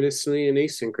synchronously and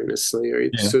asynchronously,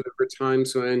 right? Yeah. So there were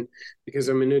times when, because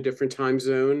I'm in a different time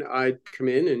zone, I'd come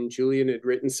in and Julian had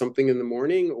written something in the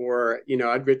morning, or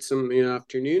I'd written something in the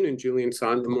afternoon and Julian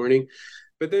saw it in the morning.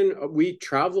 But then we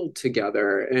traveled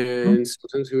together, and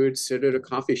sometimes we would sit at a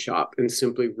coffee shop and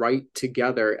simply write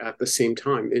together at the same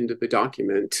time into the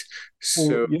document.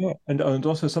 So and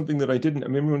also something that I didn't. I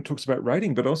mean, everyone talks about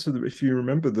writing, but also if you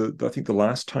remember I think the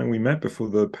last time we met before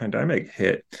the pandemic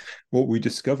hit, what we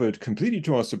discovered, completely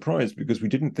to our surprise, because we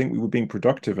didn't think we were being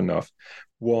productive enough,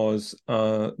 was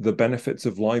the benefits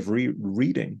of live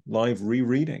rereading.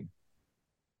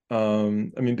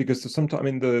 Because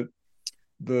sometimes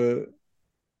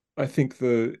I think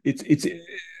it's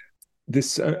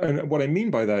this, and what I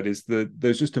mean by that is that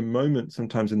there's just a moment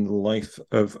sometimes in the life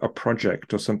of a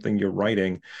project or something you're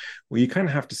writing where you kind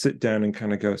of have to sit down and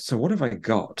kind of go, so what have I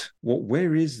got?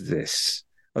 Where is this?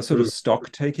 A sort of stock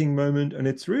taking moment, and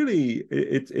it's really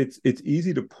it's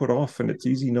easy to put off, and it's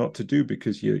easy not to do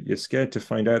because you're scared to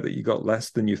find out that you got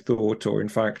less than you thought, or in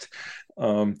fact,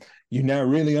 you now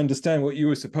really understand what you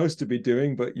were supposed to be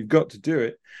doing, but you've got to do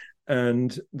it.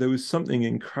 And there was something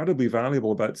incredibly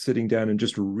valuable about sitting down and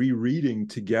just rereading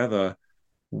together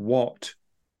what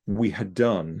we had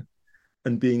done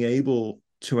and being able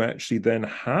to actually then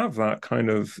have that kind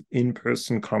of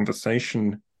in-person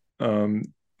conversation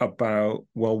about,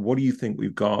 well, what do you think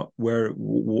we've got?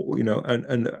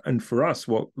 And for us,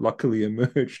 what luckily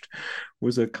emerged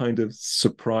was a kind of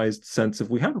surprised sense of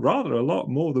we had rather a lot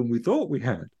more than we thought we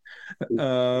had.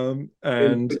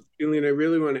 And Julian, I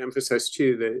really want to emphasize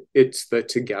too that it's the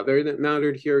together that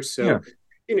mattered here. So,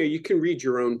 you can read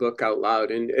your own book out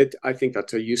loud, and I think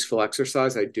that's a useful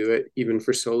exercise. I do it even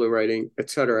for solo writing,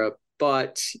 etc.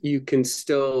 But you can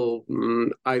still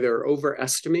either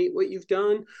overestimate what you've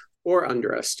done or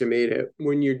underestimate it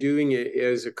when you're doing it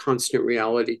as a constant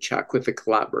reality check with a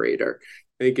collaborator.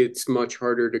 I think it's much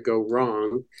harder to go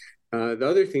wrong. The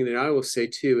other thing that I will say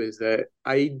too is that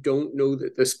I don't know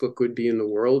that this book would be in the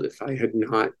world if I had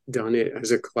not done it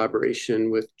as a collaboration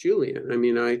with Julian. I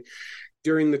mean,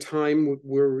 during the time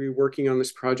where we were working on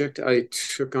this project, I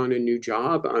took on a new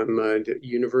job. I'm a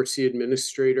university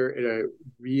administrator at a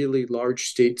really large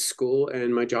state school,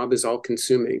 and my job is all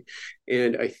consuming.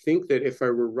 And I think that if I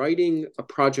were writing a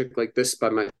project like this by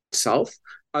myself,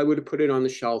 I would have put it on the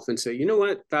shelf and say, you know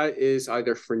what, that is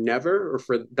either for never or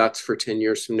that's for 10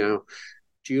 years from now.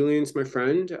 Julian's my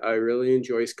friend. I really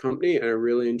enjoy his company, and I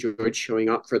really enjoyed showing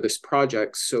up for this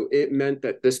project. So it meant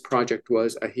that this project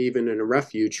was a haven and a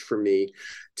refuge for me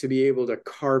to be able to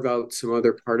carve out some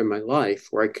other part of my life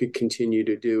where I could continue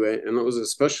to do it. And that was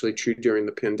especially true during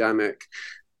the pandemic.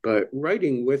 But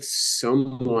writing with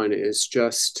someone is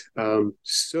just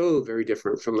so very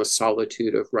different from the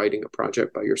solitude of writing a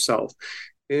project by yourself.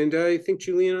 And I think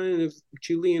Julian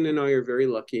and I are very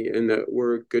lucky in that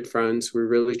we're good friends. We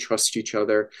really trust each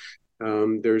other.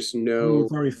 There's no...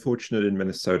 We're very fortunate in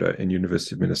Minnesota, in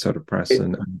University of Minnesota Press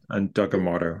and Doug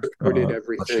Amato. Supported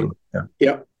everything.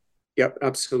 Yep,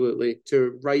 absolutely.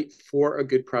 To write for a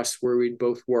good press where we'd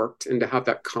both worked, and to have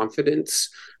that confidence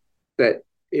that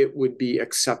it would be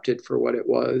accepted for what it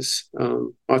was.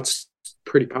 That's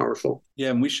pretty powerful.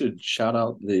 Yeah, and we should shout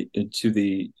out to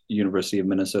the University of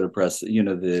Minnesota Press. You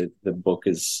know, the book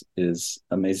is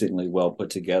amazingly well put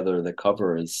together. The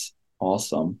cover is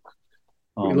awesome.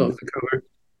 We love the cover.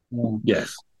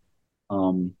 Yes.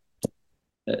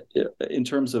 In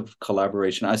terms of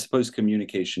collaboration, I suppose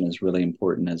communication is really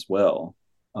important as well.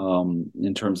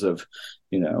 In terms of,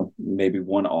 maybe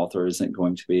one author isn't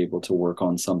going to be able to work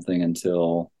on something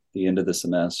until the end of the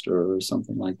semester or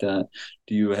something like that.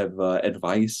 Do you have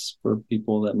advice for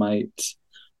people that might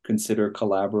consider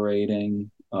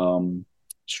collaborating,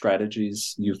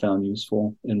 strategies you found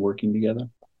useful in working together?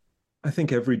 I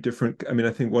think I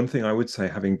think one thing I would say,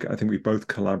 I think we both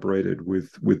collaborated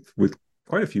with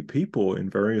quite a few people in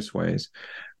various ways,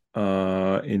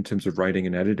 in terms of writing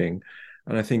and editing.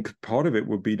 And I think part of it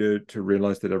would be to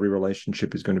realize that every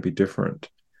relationship is going to be different,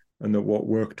 and that what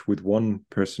worked with one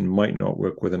person might not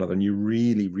work with another. And you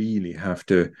really, really have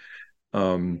to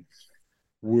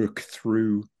work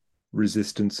through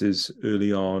resistances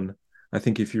early on. I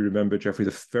think if you remember, Jeffrey,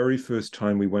 the very first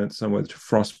time we went somewhere to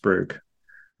Frostburg,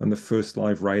 and the first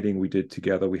live writing we did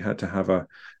together, we had to have a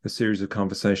series of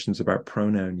conversations about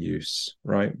pronoun use,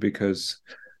 right? Because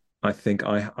I think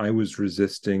I was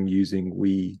resisting using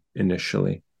we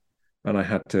initially, and I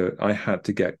had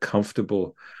to get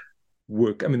comfortable.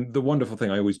 The wonderful thing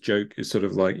I always joke is sort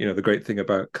of like, the great thing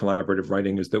about collaborative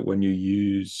writing is that when you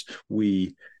use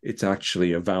we, it's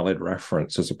actually a valid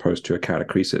reference as opposed to a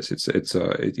catachresis. It's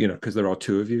because there are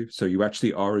two of you, so you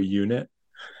actually are a unit.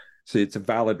 So it's a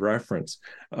valid reference,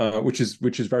 which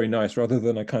is very nice, rather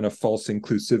than a kind of false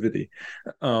inclusivity.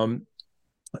 But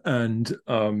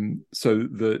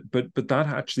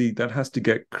that has to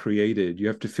get created. You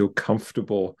have to feel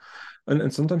comfortable.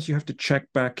 And sometimes you have to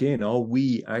check back in. Are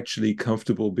we actually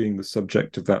comfortable being the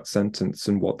subject of that sentence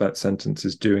and what that sentence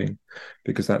is doing?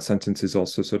 Because that sentence is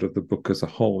also sort of the book as a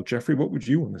whole. Jeffrey, what would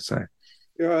you want to say?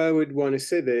 I would want to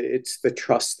say that it's the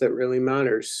trust that really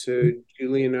matters. So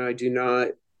Julian and I do not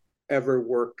ever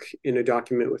work in a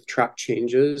document with track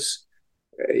changes.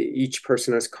 Each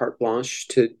person has carte blanche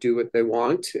to do what they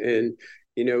want. And,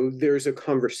 there's a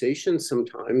conversation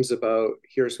sometimes about,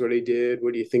 here's what I did.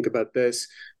 What do you think about this?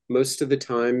 Most of the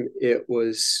time it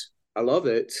was, I love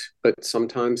it. But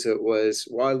sometimes it was,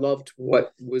 well, I loved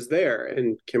what was there.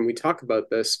 And can we talk about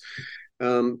this?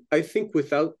 I think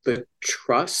without the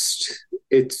trust,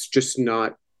 it's just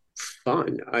not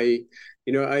fun.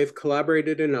 I've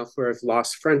collaborated enough where I've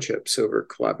lost friendships over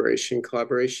collaboration.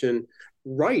 Collaboration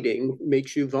writing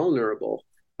makes you vulnerable.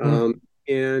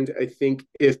 And I think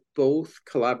if both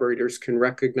collaborators can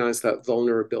recognize that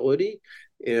vulnerability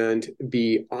and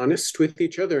be honest with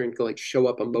each other and show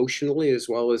up emotionally as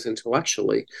well as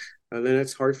intellectually, then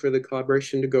it's hard for the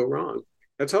collaboration to go wrong.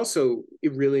 That's also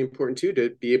really important too,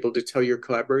 to be able to tell your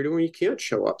collaborator when you can't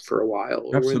show up for a while,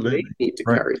 or when they need to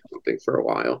carry something for a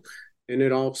while. And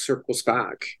it all circles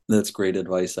back. That's great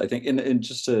advice, I think. And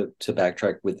just to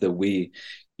backtrack with the we,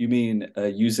 you mean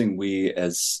using we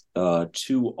as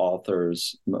two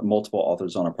authors, multiple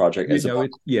authors on a project? As right.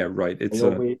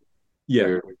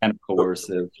 It's kind of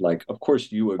coercive. Of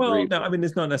course you agree. Well, no,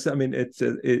 it's not necessarily. I'm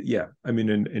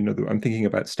thinking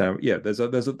about Stan. Yeah, there's a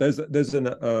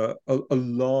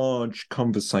large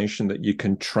conversation that you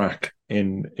can track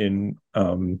in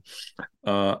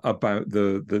about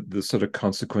the sort of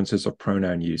consequences of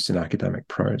pronoun use in academic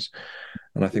prose,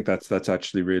 and I think that's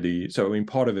actually really so.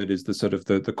 Part of it is the sort of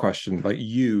the question,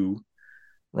 you,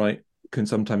 right? can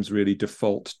sometimes really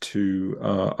default to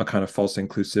a kind of false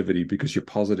inclusivity because you're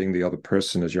positing the other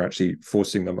person as you're actually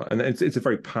forcing them. And it's a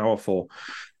very powerful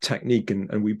technique,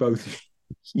 and we both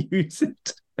use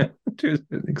it to a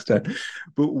certain extent.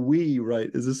 But we, right,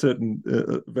 as a certain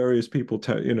various people,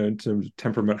 in terms of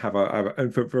temperament, have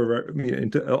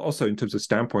and also in terms of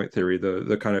standpoint theory,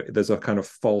 the kind of there's a kind of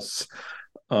false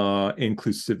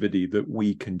inclusivity that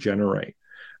we can generate.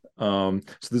 So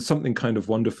there's something kind of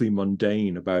wonderfully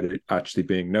mundane about it actually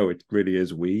being, no, it really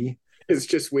is we. It's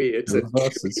just we. It's a two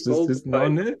it's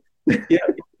not it. Yeah,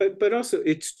 but also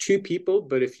it's two people.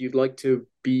 But if you'd like to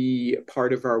be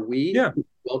part of our we, yeah,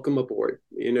 welcome aboard.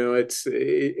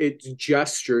 It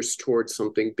gestures towards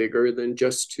something bigger than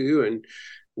just two, and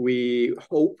we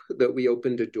hope that we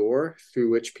opened a door through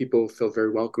which people feel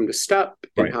very welcome to step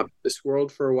and have this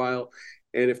world for a while.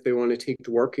 And if they want to take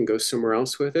the work and go somewhere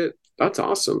else with it, that's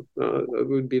awesome. That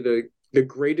would be the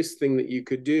greatest thing that you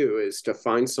could do, is to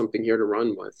find something here to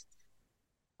run with.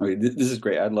 Okay, this is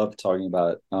great. I love talking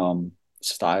about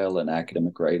style and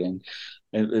academic writing,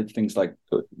 and things like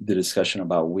the discussion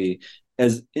about we.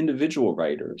 As individual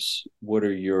writers, what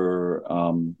are your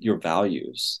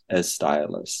values as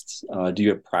stylists? Do you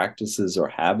have practices or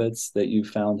habits that you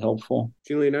found helpful?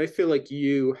 Julian, I feel like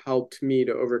you helped me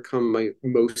to overcome my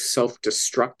most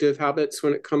self-destructive habits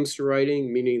when it comes to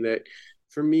writing, meaning that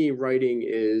for me, writing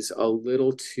is a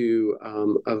little too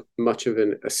much of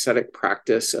an ascetic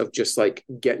practice of just like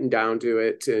getting down to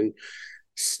it and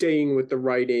staying with the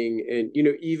writing. And,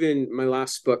 even my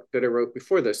last book that I wrote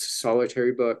before this,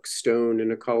 solitary book, Stone,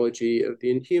 An Ecology of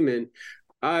the Inhuman,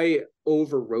 I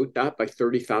overwrote that by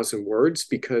 30,000 words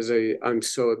because I'm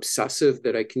so obsessive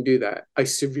that I can do that. I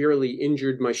severely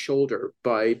injured my shoulder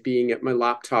by being at my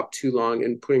laptop too long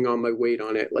and putting all my weight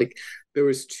on it. Like, there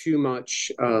was too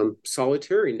much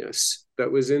solitariness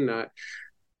that was in that.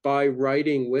 By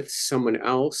writing with someone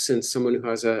else and someone who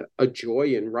has a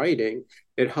joy in writing,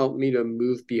 it helped me to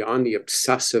move beyond the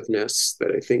obsessiveness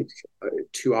that I think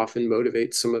too often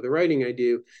motivates some of the writing I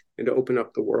do, and to open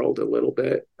up the world a little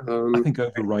bit. I think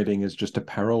overwriting is just a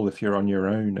peril if you're on your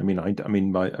own. It's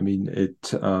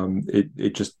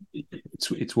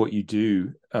what you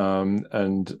do,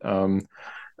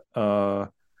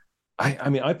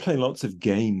 I play lots of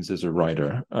games as a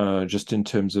writer, just in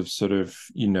terms of sort of,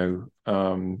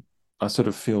 I sort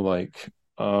of feel like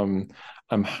I'm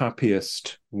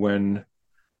happiest when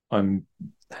the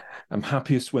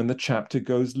chapter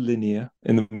goes linear,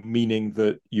 in the meaning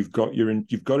that you've got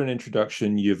an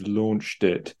introduction, you've launched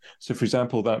it. So, for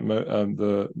example,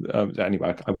 anyway,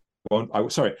 I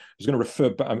was going to refer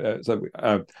back.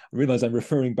 I realize I'm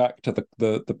referring back to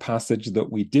the passage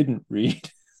that we didn't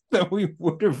read. That we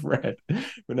would have read,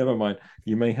 but never mind.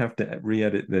 You may have to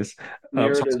re-edit this.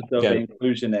 Narratives of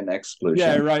inclusion and exclusion.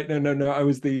 Yeah, right. No. I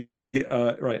was the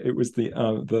right. It was the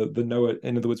Noah.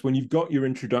 In other words, when you've got your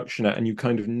introduction and you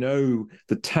kind of know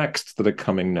the texts that are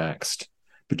coming next,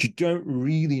 but you don't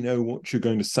really know what you're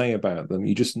going to say about them.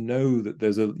 You just know that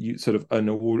there's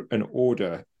an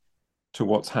order to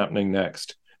what's happening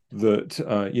next. That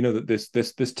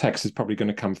that this text is probably going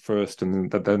to come first,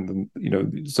 and then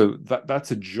so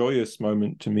that's a joyous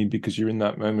moment to me, because you're in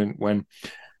that moment when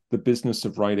the business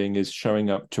of writing is showing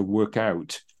up to work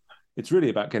out. It's really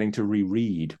about getting to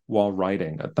reread while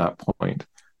writing at that point.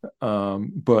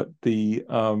 But I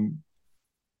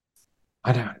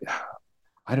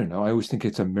don't know. I always think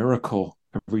it's a miracle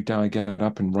every day I get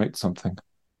up and write something.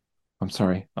 I'm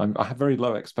sorry. I have very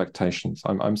low expectations.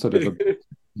 I'm sort of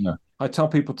I tell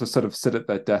people to sort of sit at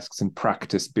their desks and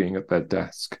practice being at their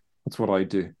desk. That's what I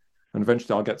do. And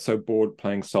eventually I'll get so bored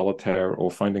playing solitaire or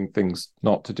finding things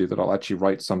not to do that I'll actually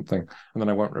write something, and then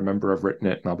I won't remember I've written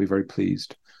it, and I'll be very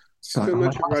pleased. So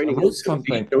much of writing I wrote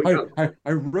something.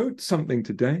 I wrote something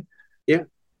today. Yeah.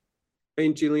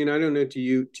 And Julian, I don't know, do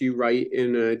you write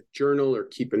in a journal or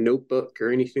keep a notebook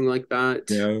or anything like that?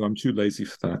 No, I'm too lazy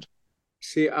for that.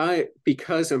 See,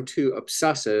 because I'm too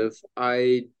obsessive,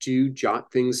 I do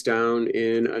jot things down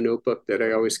in a notebook that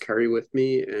I always carry with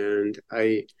me. And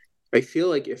I feel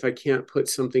like if I can't put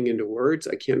something into words,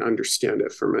 I can't understand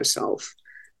it for myself.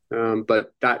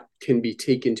 But that can be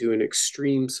taken to an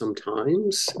extreme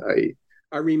sometimes.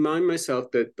 I remind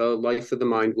myself that the life of the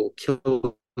mind will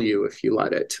kill you if you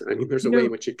let it. I mean, there's a way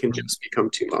in which it can just become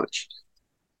too much.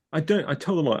 I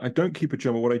tell them I don't keep a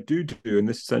journal. What I do, and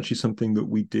this is actually something that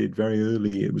we did very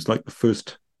early. It was like the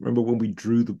first, remember when we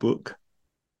drew the book?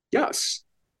 Yes.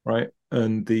 Right.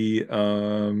 And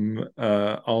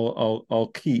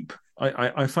I'll keep,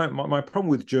 I find my problem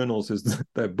with journals is that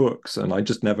they're books, and I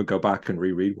just never go back and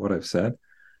reread what I've said.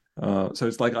 So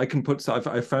it's like I can put stuff.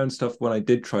 I found stuff when I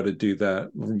did try to do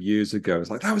that years ago. It's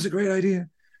like that was a great idea.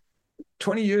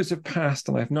 20 years have passed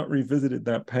and I've not revisited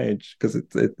that page because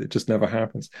it just never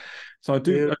happens. So I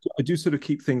do sort of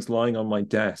keep things lying on my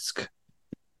desk,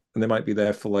 and they might be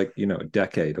there for like, you know, a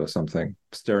decade or something,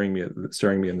 staring me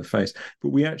in the face. But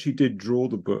we actually did draw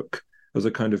the book as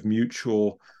a kind of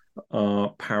mutual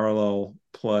parallel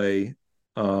play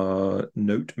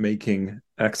note making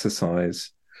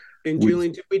exercise. And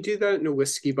Julian, did we do that in a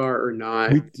whiskey bar or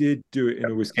not? We did do it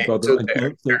in a whiskey bar. So I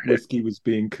don't think whiskey was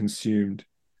being consumed.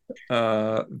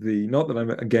 Not that I'm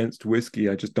against whiskey,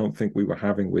 I just don't think we were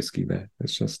having whiskey there.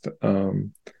 It's just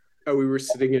we were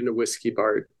sitting in a whiskey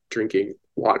bar drinking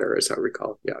water, as I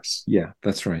recall. Yes. Yeah,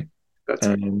 that's right.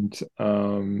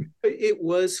 It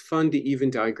was fun to even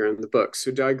diagram the book.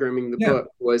 So diagramming the book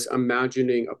was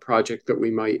imagining a project that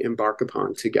we might embark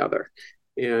upon together.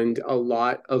 And a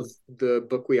lot of the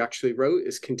book we actually wrote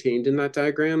is contained in that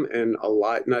diagram, and a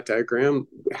lot in that diagram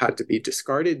had to be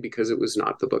discarded because it was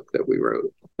not the book that we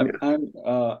wrote.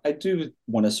 I do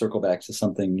want to circle back to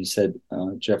something you said,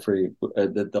 Jeffrey,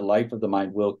 that the life of the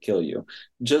mind will kill you.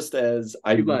 Just as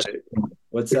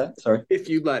What's that? Sorry? If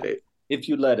you let it. If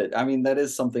you let it. I mean, that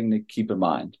is something to keep in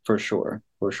mind, for sure.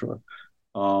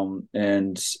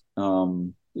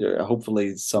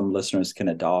 Hopefully some listeners can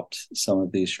adopt some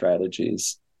of these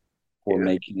strategies for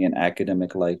making an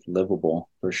academic life livable,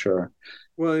 for sure.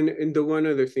 Well, and the one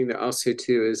other thing that I'll say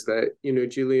too is that, you know,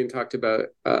 Julian talked about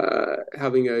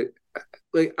having I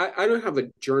don't have a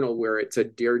journal where it's a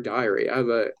Dear Diary.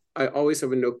 I always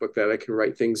have a notebook that I can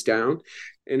write things down,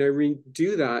 and I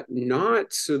do that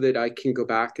not so that I can go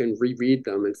back and reread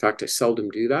them. In fact, I seldom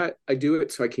do that. I do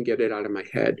it so I can get it out of my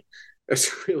head.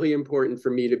 It's really important for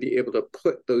me to be able to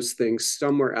put those things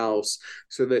somewhere else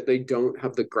so that they don't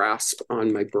have the grasp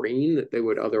on my brain that they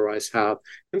would otherwise have.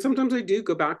 And sometimes I do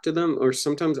go back to them, or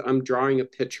sometimes I'm drawing a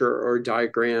picture or a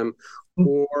diagram,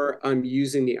 or I'm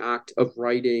using the act of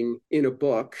writing in a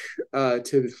book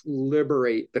to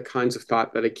liberate the kinds of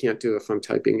thought that I can't do if I'm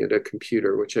typing at a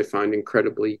computer, which I find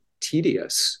incredibly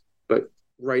tedious. But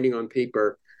writing on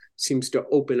paper seems to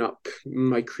open up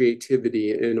my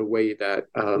creativity in a way that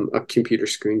a computer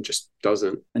screen just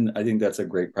doesn't. And I think that's a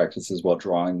great practice as well,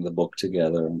 drawing the book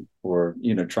together, or,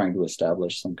 you know, trying to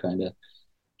establish some kind of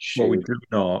shape. Well, we drew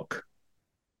an arc.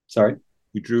 Sorry?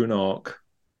 We drew an arc.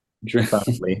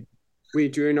 We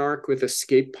drew an arc with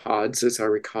escape pods, as I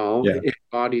recall, and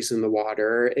bodies in the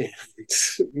water, and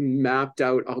mapped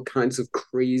out all kinds of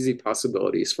crazy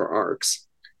possibilities for arcs.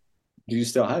 Do you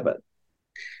still have it?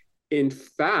 In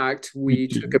fact, we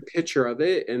took a picture of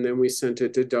it, and then we sent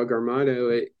it to Doug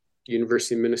Armato at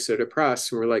University of Minnesota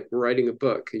Press, and we're like, we're writing a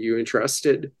book. Are you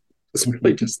interested? It's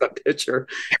really just that picture.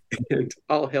 And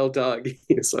all hail Doug.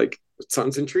 He's like, it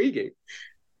sounds intriguing.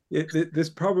 This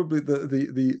probably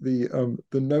the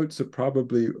notes are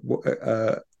probably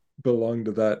belong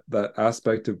to that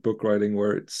aspect of book writing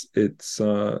where it's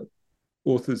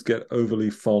authors get overly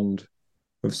fond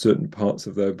of certain parts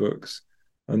of their books,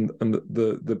 and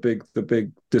the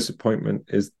big disappointment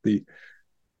is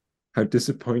how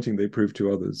disappointing they prove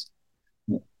to others.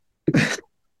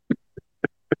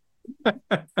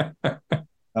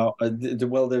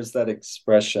 Well, there's that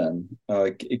expression,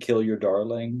 kill your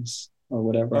darlings, or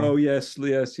whatever. Oh, yes.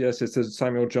 It's a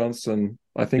Samuel Johnson.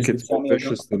 I think it's more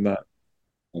vicious than that.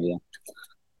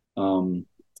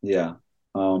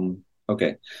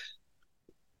 Okay.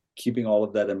 Keeping all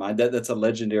of that in mind, that's a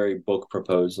legendary book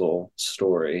proposal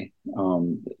story.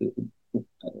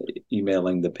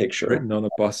 Emailing the picture. Written on a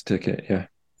bus ticket, yeah.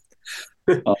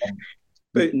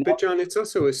 But John, it's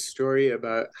also a story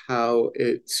about how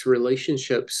it's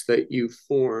relationships that you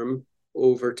form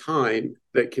over time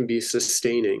that can be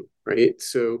sustaining, right?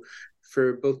 So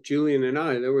for both Julian and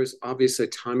I, there was obviously a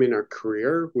time in our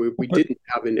career where we didn't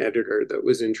have an editor that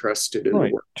was interested in the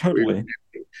work. Totally.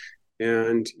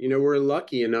 And, you know, we're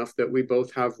lucky enough that we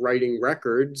both have writing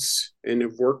records and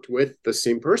have worked with the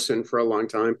same person for a long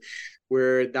time,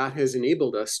 where that has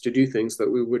enabled us to do things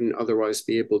that we wouldn't otherwise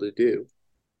be able to do.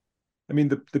 I mean,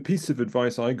 the piece of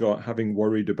advice I got, having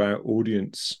worried about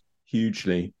audience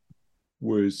hugely,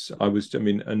 was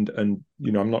and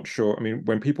you know, I'm not sure. I mean,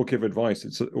 when people give advice,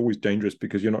 it's always dangerous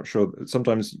because you're not sure.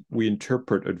 Sometimes we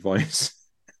interpret advice,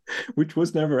 which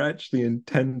was never actually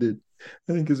intended.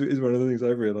 I think is one of the things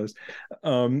I've realized.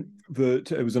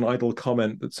 That it was an idle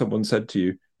comment that someone said to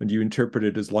you, and you interpret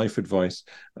it as life advice,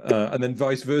 and then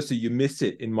vice versa, you miss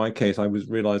it. In my case, I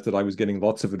realized that I was getting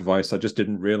lots of advice. I just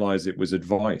didn't realize it was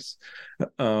advice,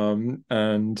 and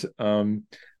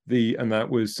that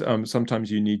was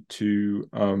sometimes you need to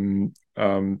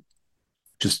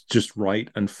just write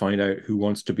and find out who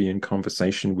wants to be in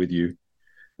conversation with you,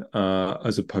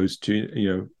 as opposed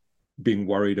to being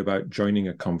worried about joining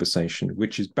a conversation,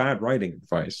 which is bad writing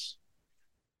advice.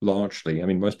 Largely, I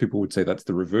mean, most people would say that's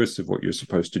the reverse of what you're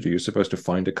supposed to do. You're supposed to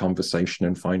find a conversation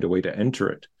and find a way to enter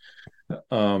it.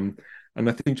 And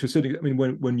I think to a certain, I mean,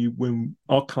 when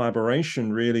our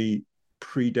collaboration really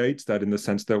predates that, in the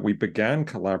sense that we began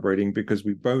collaborating because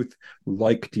we both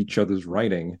liked each other's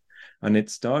writing, and it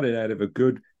started out of a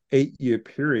good 8-year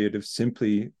period of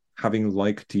simply having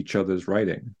liked each other's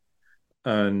writing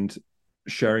and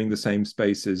sharing the same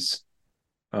spaces,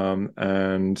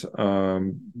 and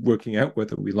working out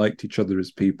whether we liked each other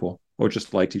as people or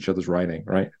just liked each other's writing.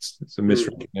 Right? It's a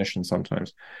misrecognition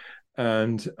sometimes,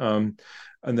 and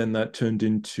then that turned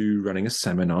into running a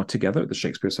seminar together at the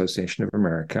Shakespeare Association of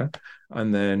America,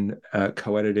 and then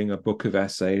co-editing a book of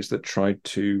essays that tried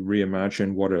to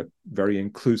reimagine what a very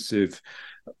inclusive,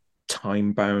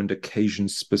 time-bound,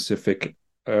 occasion-specific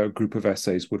group of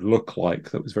essays would look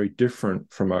like. That was very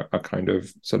different from a kind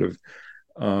of sort of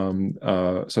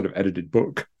edited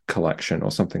book collection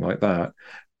or something like that,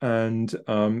 and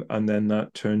then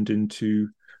that turned into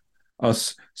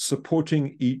us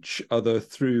supporting each other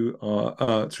through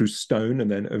Stone,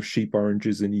 and then Of Sheep,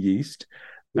 Oranges, and Yeast,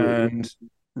 and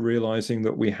realizing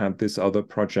that we had this other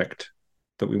project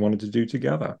that we wanted to do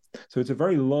together. So it's a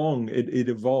very long. It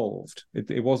evolved.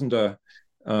 It wasn't a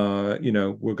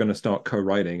we're going to start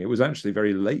co-writing. It was actually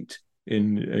very late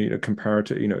in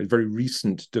comparative, very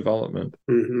recent development.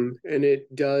 And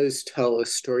it does tell a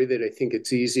story that I think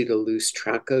it's easy to lose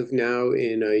track of now.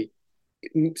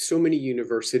 So many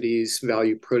universities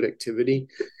value productivity.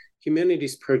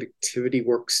 Humanities productivity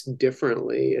works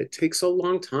differently. It takes a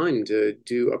long time to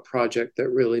do a project that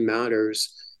really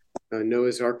matters.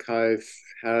 Noah's Arkive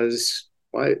has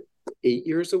 8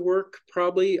 years of work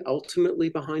probably ultimately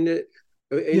behind it.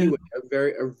 Anyway, a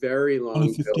very long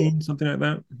 2015, build. Something like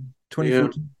that.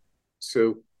 2014. Yeah.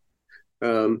 So,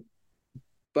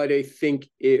 but I think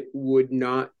it would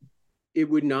not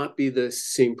be the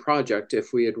same project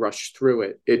if we had rushed through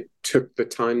it. It took the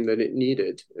time that it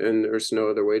needed, and there's no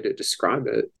other way to describe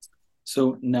it.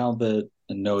 So now that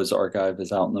Noah's Arkive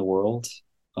is out in the world,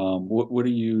 what are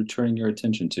you turning your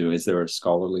attention to? Is there a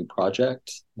scholarly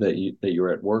project that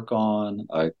you're at work on,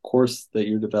 a course that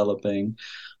you're developing,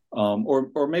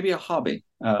 or maybe a hobby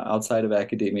outside of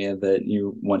academia that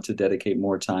you want to dedicate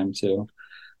more time to?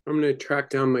 I'm going to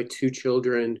track down my 2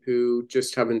 children who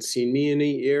just haven't seen me in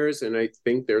 8 years, and I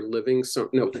think they're living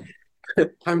No,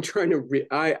 I'm trying to.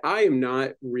 I am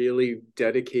not really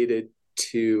dedicated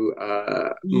to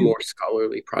more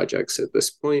scholarly projects at this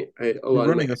point. You're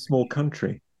running a small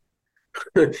country.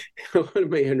 A lot of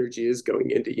my energy is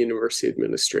going into university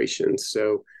administration.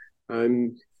 So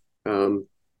I'm,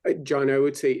 John, I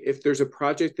would say if there's a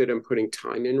project that I'm putting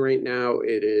time in right now,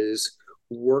 it is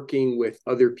working with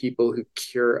other people who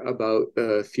care about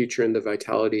the future and the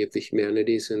vitality of the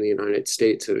humanities in the United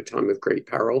States at a time of great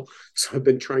peril. So I've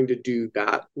been trying to do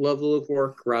that level of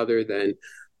work rather than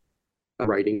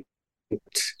writing.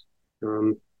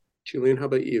 Julian, how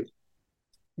about you?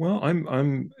 Well,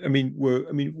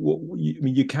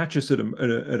 you catch us at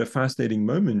a fascinating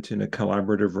moment in a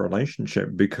collaborative relationship,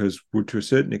 because to a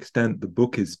certain extent the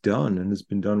book is done and has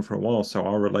been done for a while. So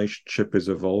our relationship is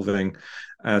evolving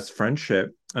as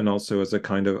friendship, and also as a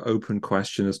kind of open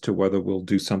question as to whether we'll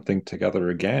do something together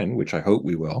again, which I hope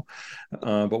we will.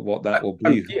 But what that will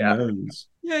be, who knows?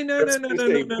 Yeah, no.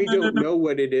 We don't know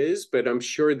what it is, but I'm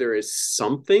sure there is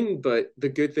something. But the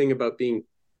good thing about being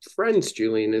friends,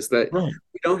 Julian, is that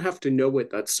we don't have to know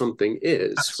what that something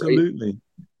is. Absolutely. Right?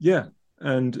 Yeah.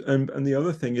 And the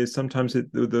other thing is, sometimes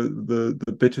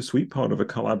the bittersweet part of a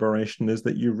collaboration is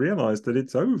that you realize that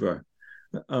it's over.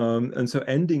 And so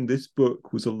ending this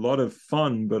book was a lot of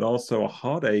fun, but also a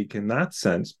heartache in that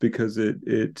sense, because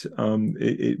it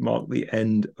marked the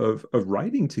end of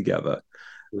writing together,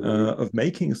 of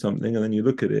making something, and then you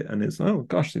look at it and it's, oh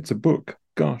gosh, it's a book.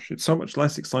 Gosh, it's so much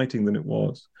less exciting than it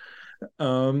was.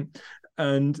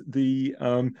 And the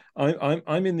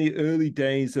I'm in the early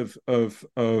days of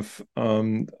a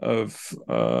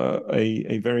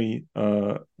very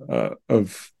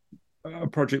a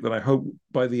project that I hope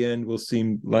by the end will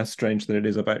seem less strange than it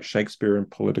is, about Shakespeare and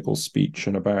political speech,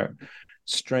 and about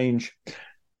strange,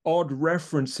 odd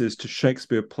references to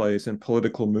Shakespeare plays and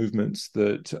political movements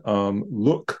that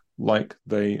look like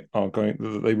they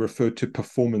refer to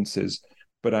performances,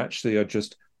 but actually are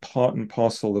just part and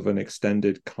parcel of an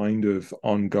extended kind of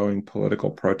ongoing political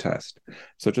protest.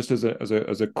 So just as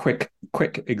a quick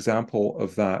example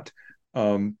of that,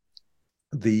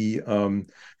 there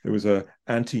was a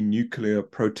anti-nuclear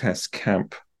protest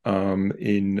camp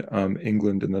in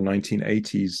England in the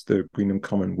 1980s, the Greenham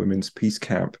Common Women's Peace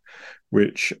Camp,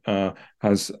 which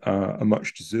has a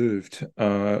much deserved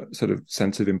sort of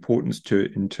sense of importance to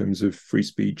it in terms of free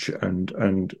speech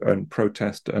and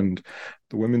protest and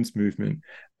the women's movement,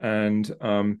 and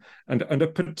a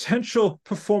potential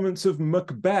performance of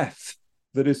Macbeth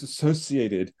that is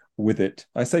associated with it.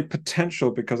 I say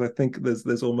potential because I think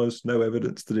there's almost no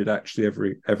evidence that it actually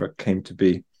ever came to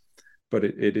be. But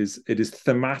it is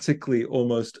thematically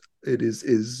almost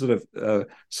is sort of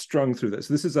strung through this.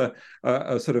 This is a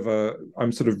sort of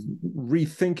I'm sort of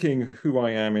rethinking who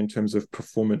I am in terms of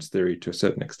performance theory to a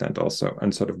certain extent also,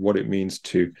 and sort of what it means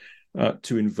to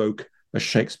invoke a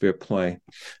Shakespeare play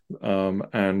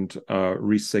and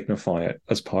re-signify it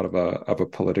as part of a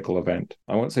political event.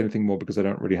 I won't say anything more because I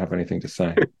don't really have anything to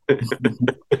say.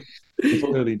 It's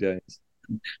early days.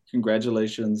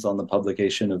 Congratulations on the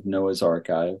publication of Noah's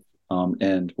Arkive.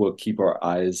 And we'll keep our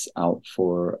eyes out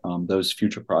for those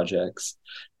future projects.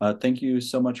 Thank you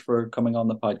so much for coming on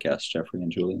the podcast, Jeffrey and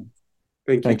Julian.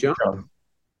 Thank you, John.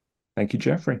 Thank you,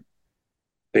 Jeffrey.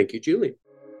 Thank you, Julie.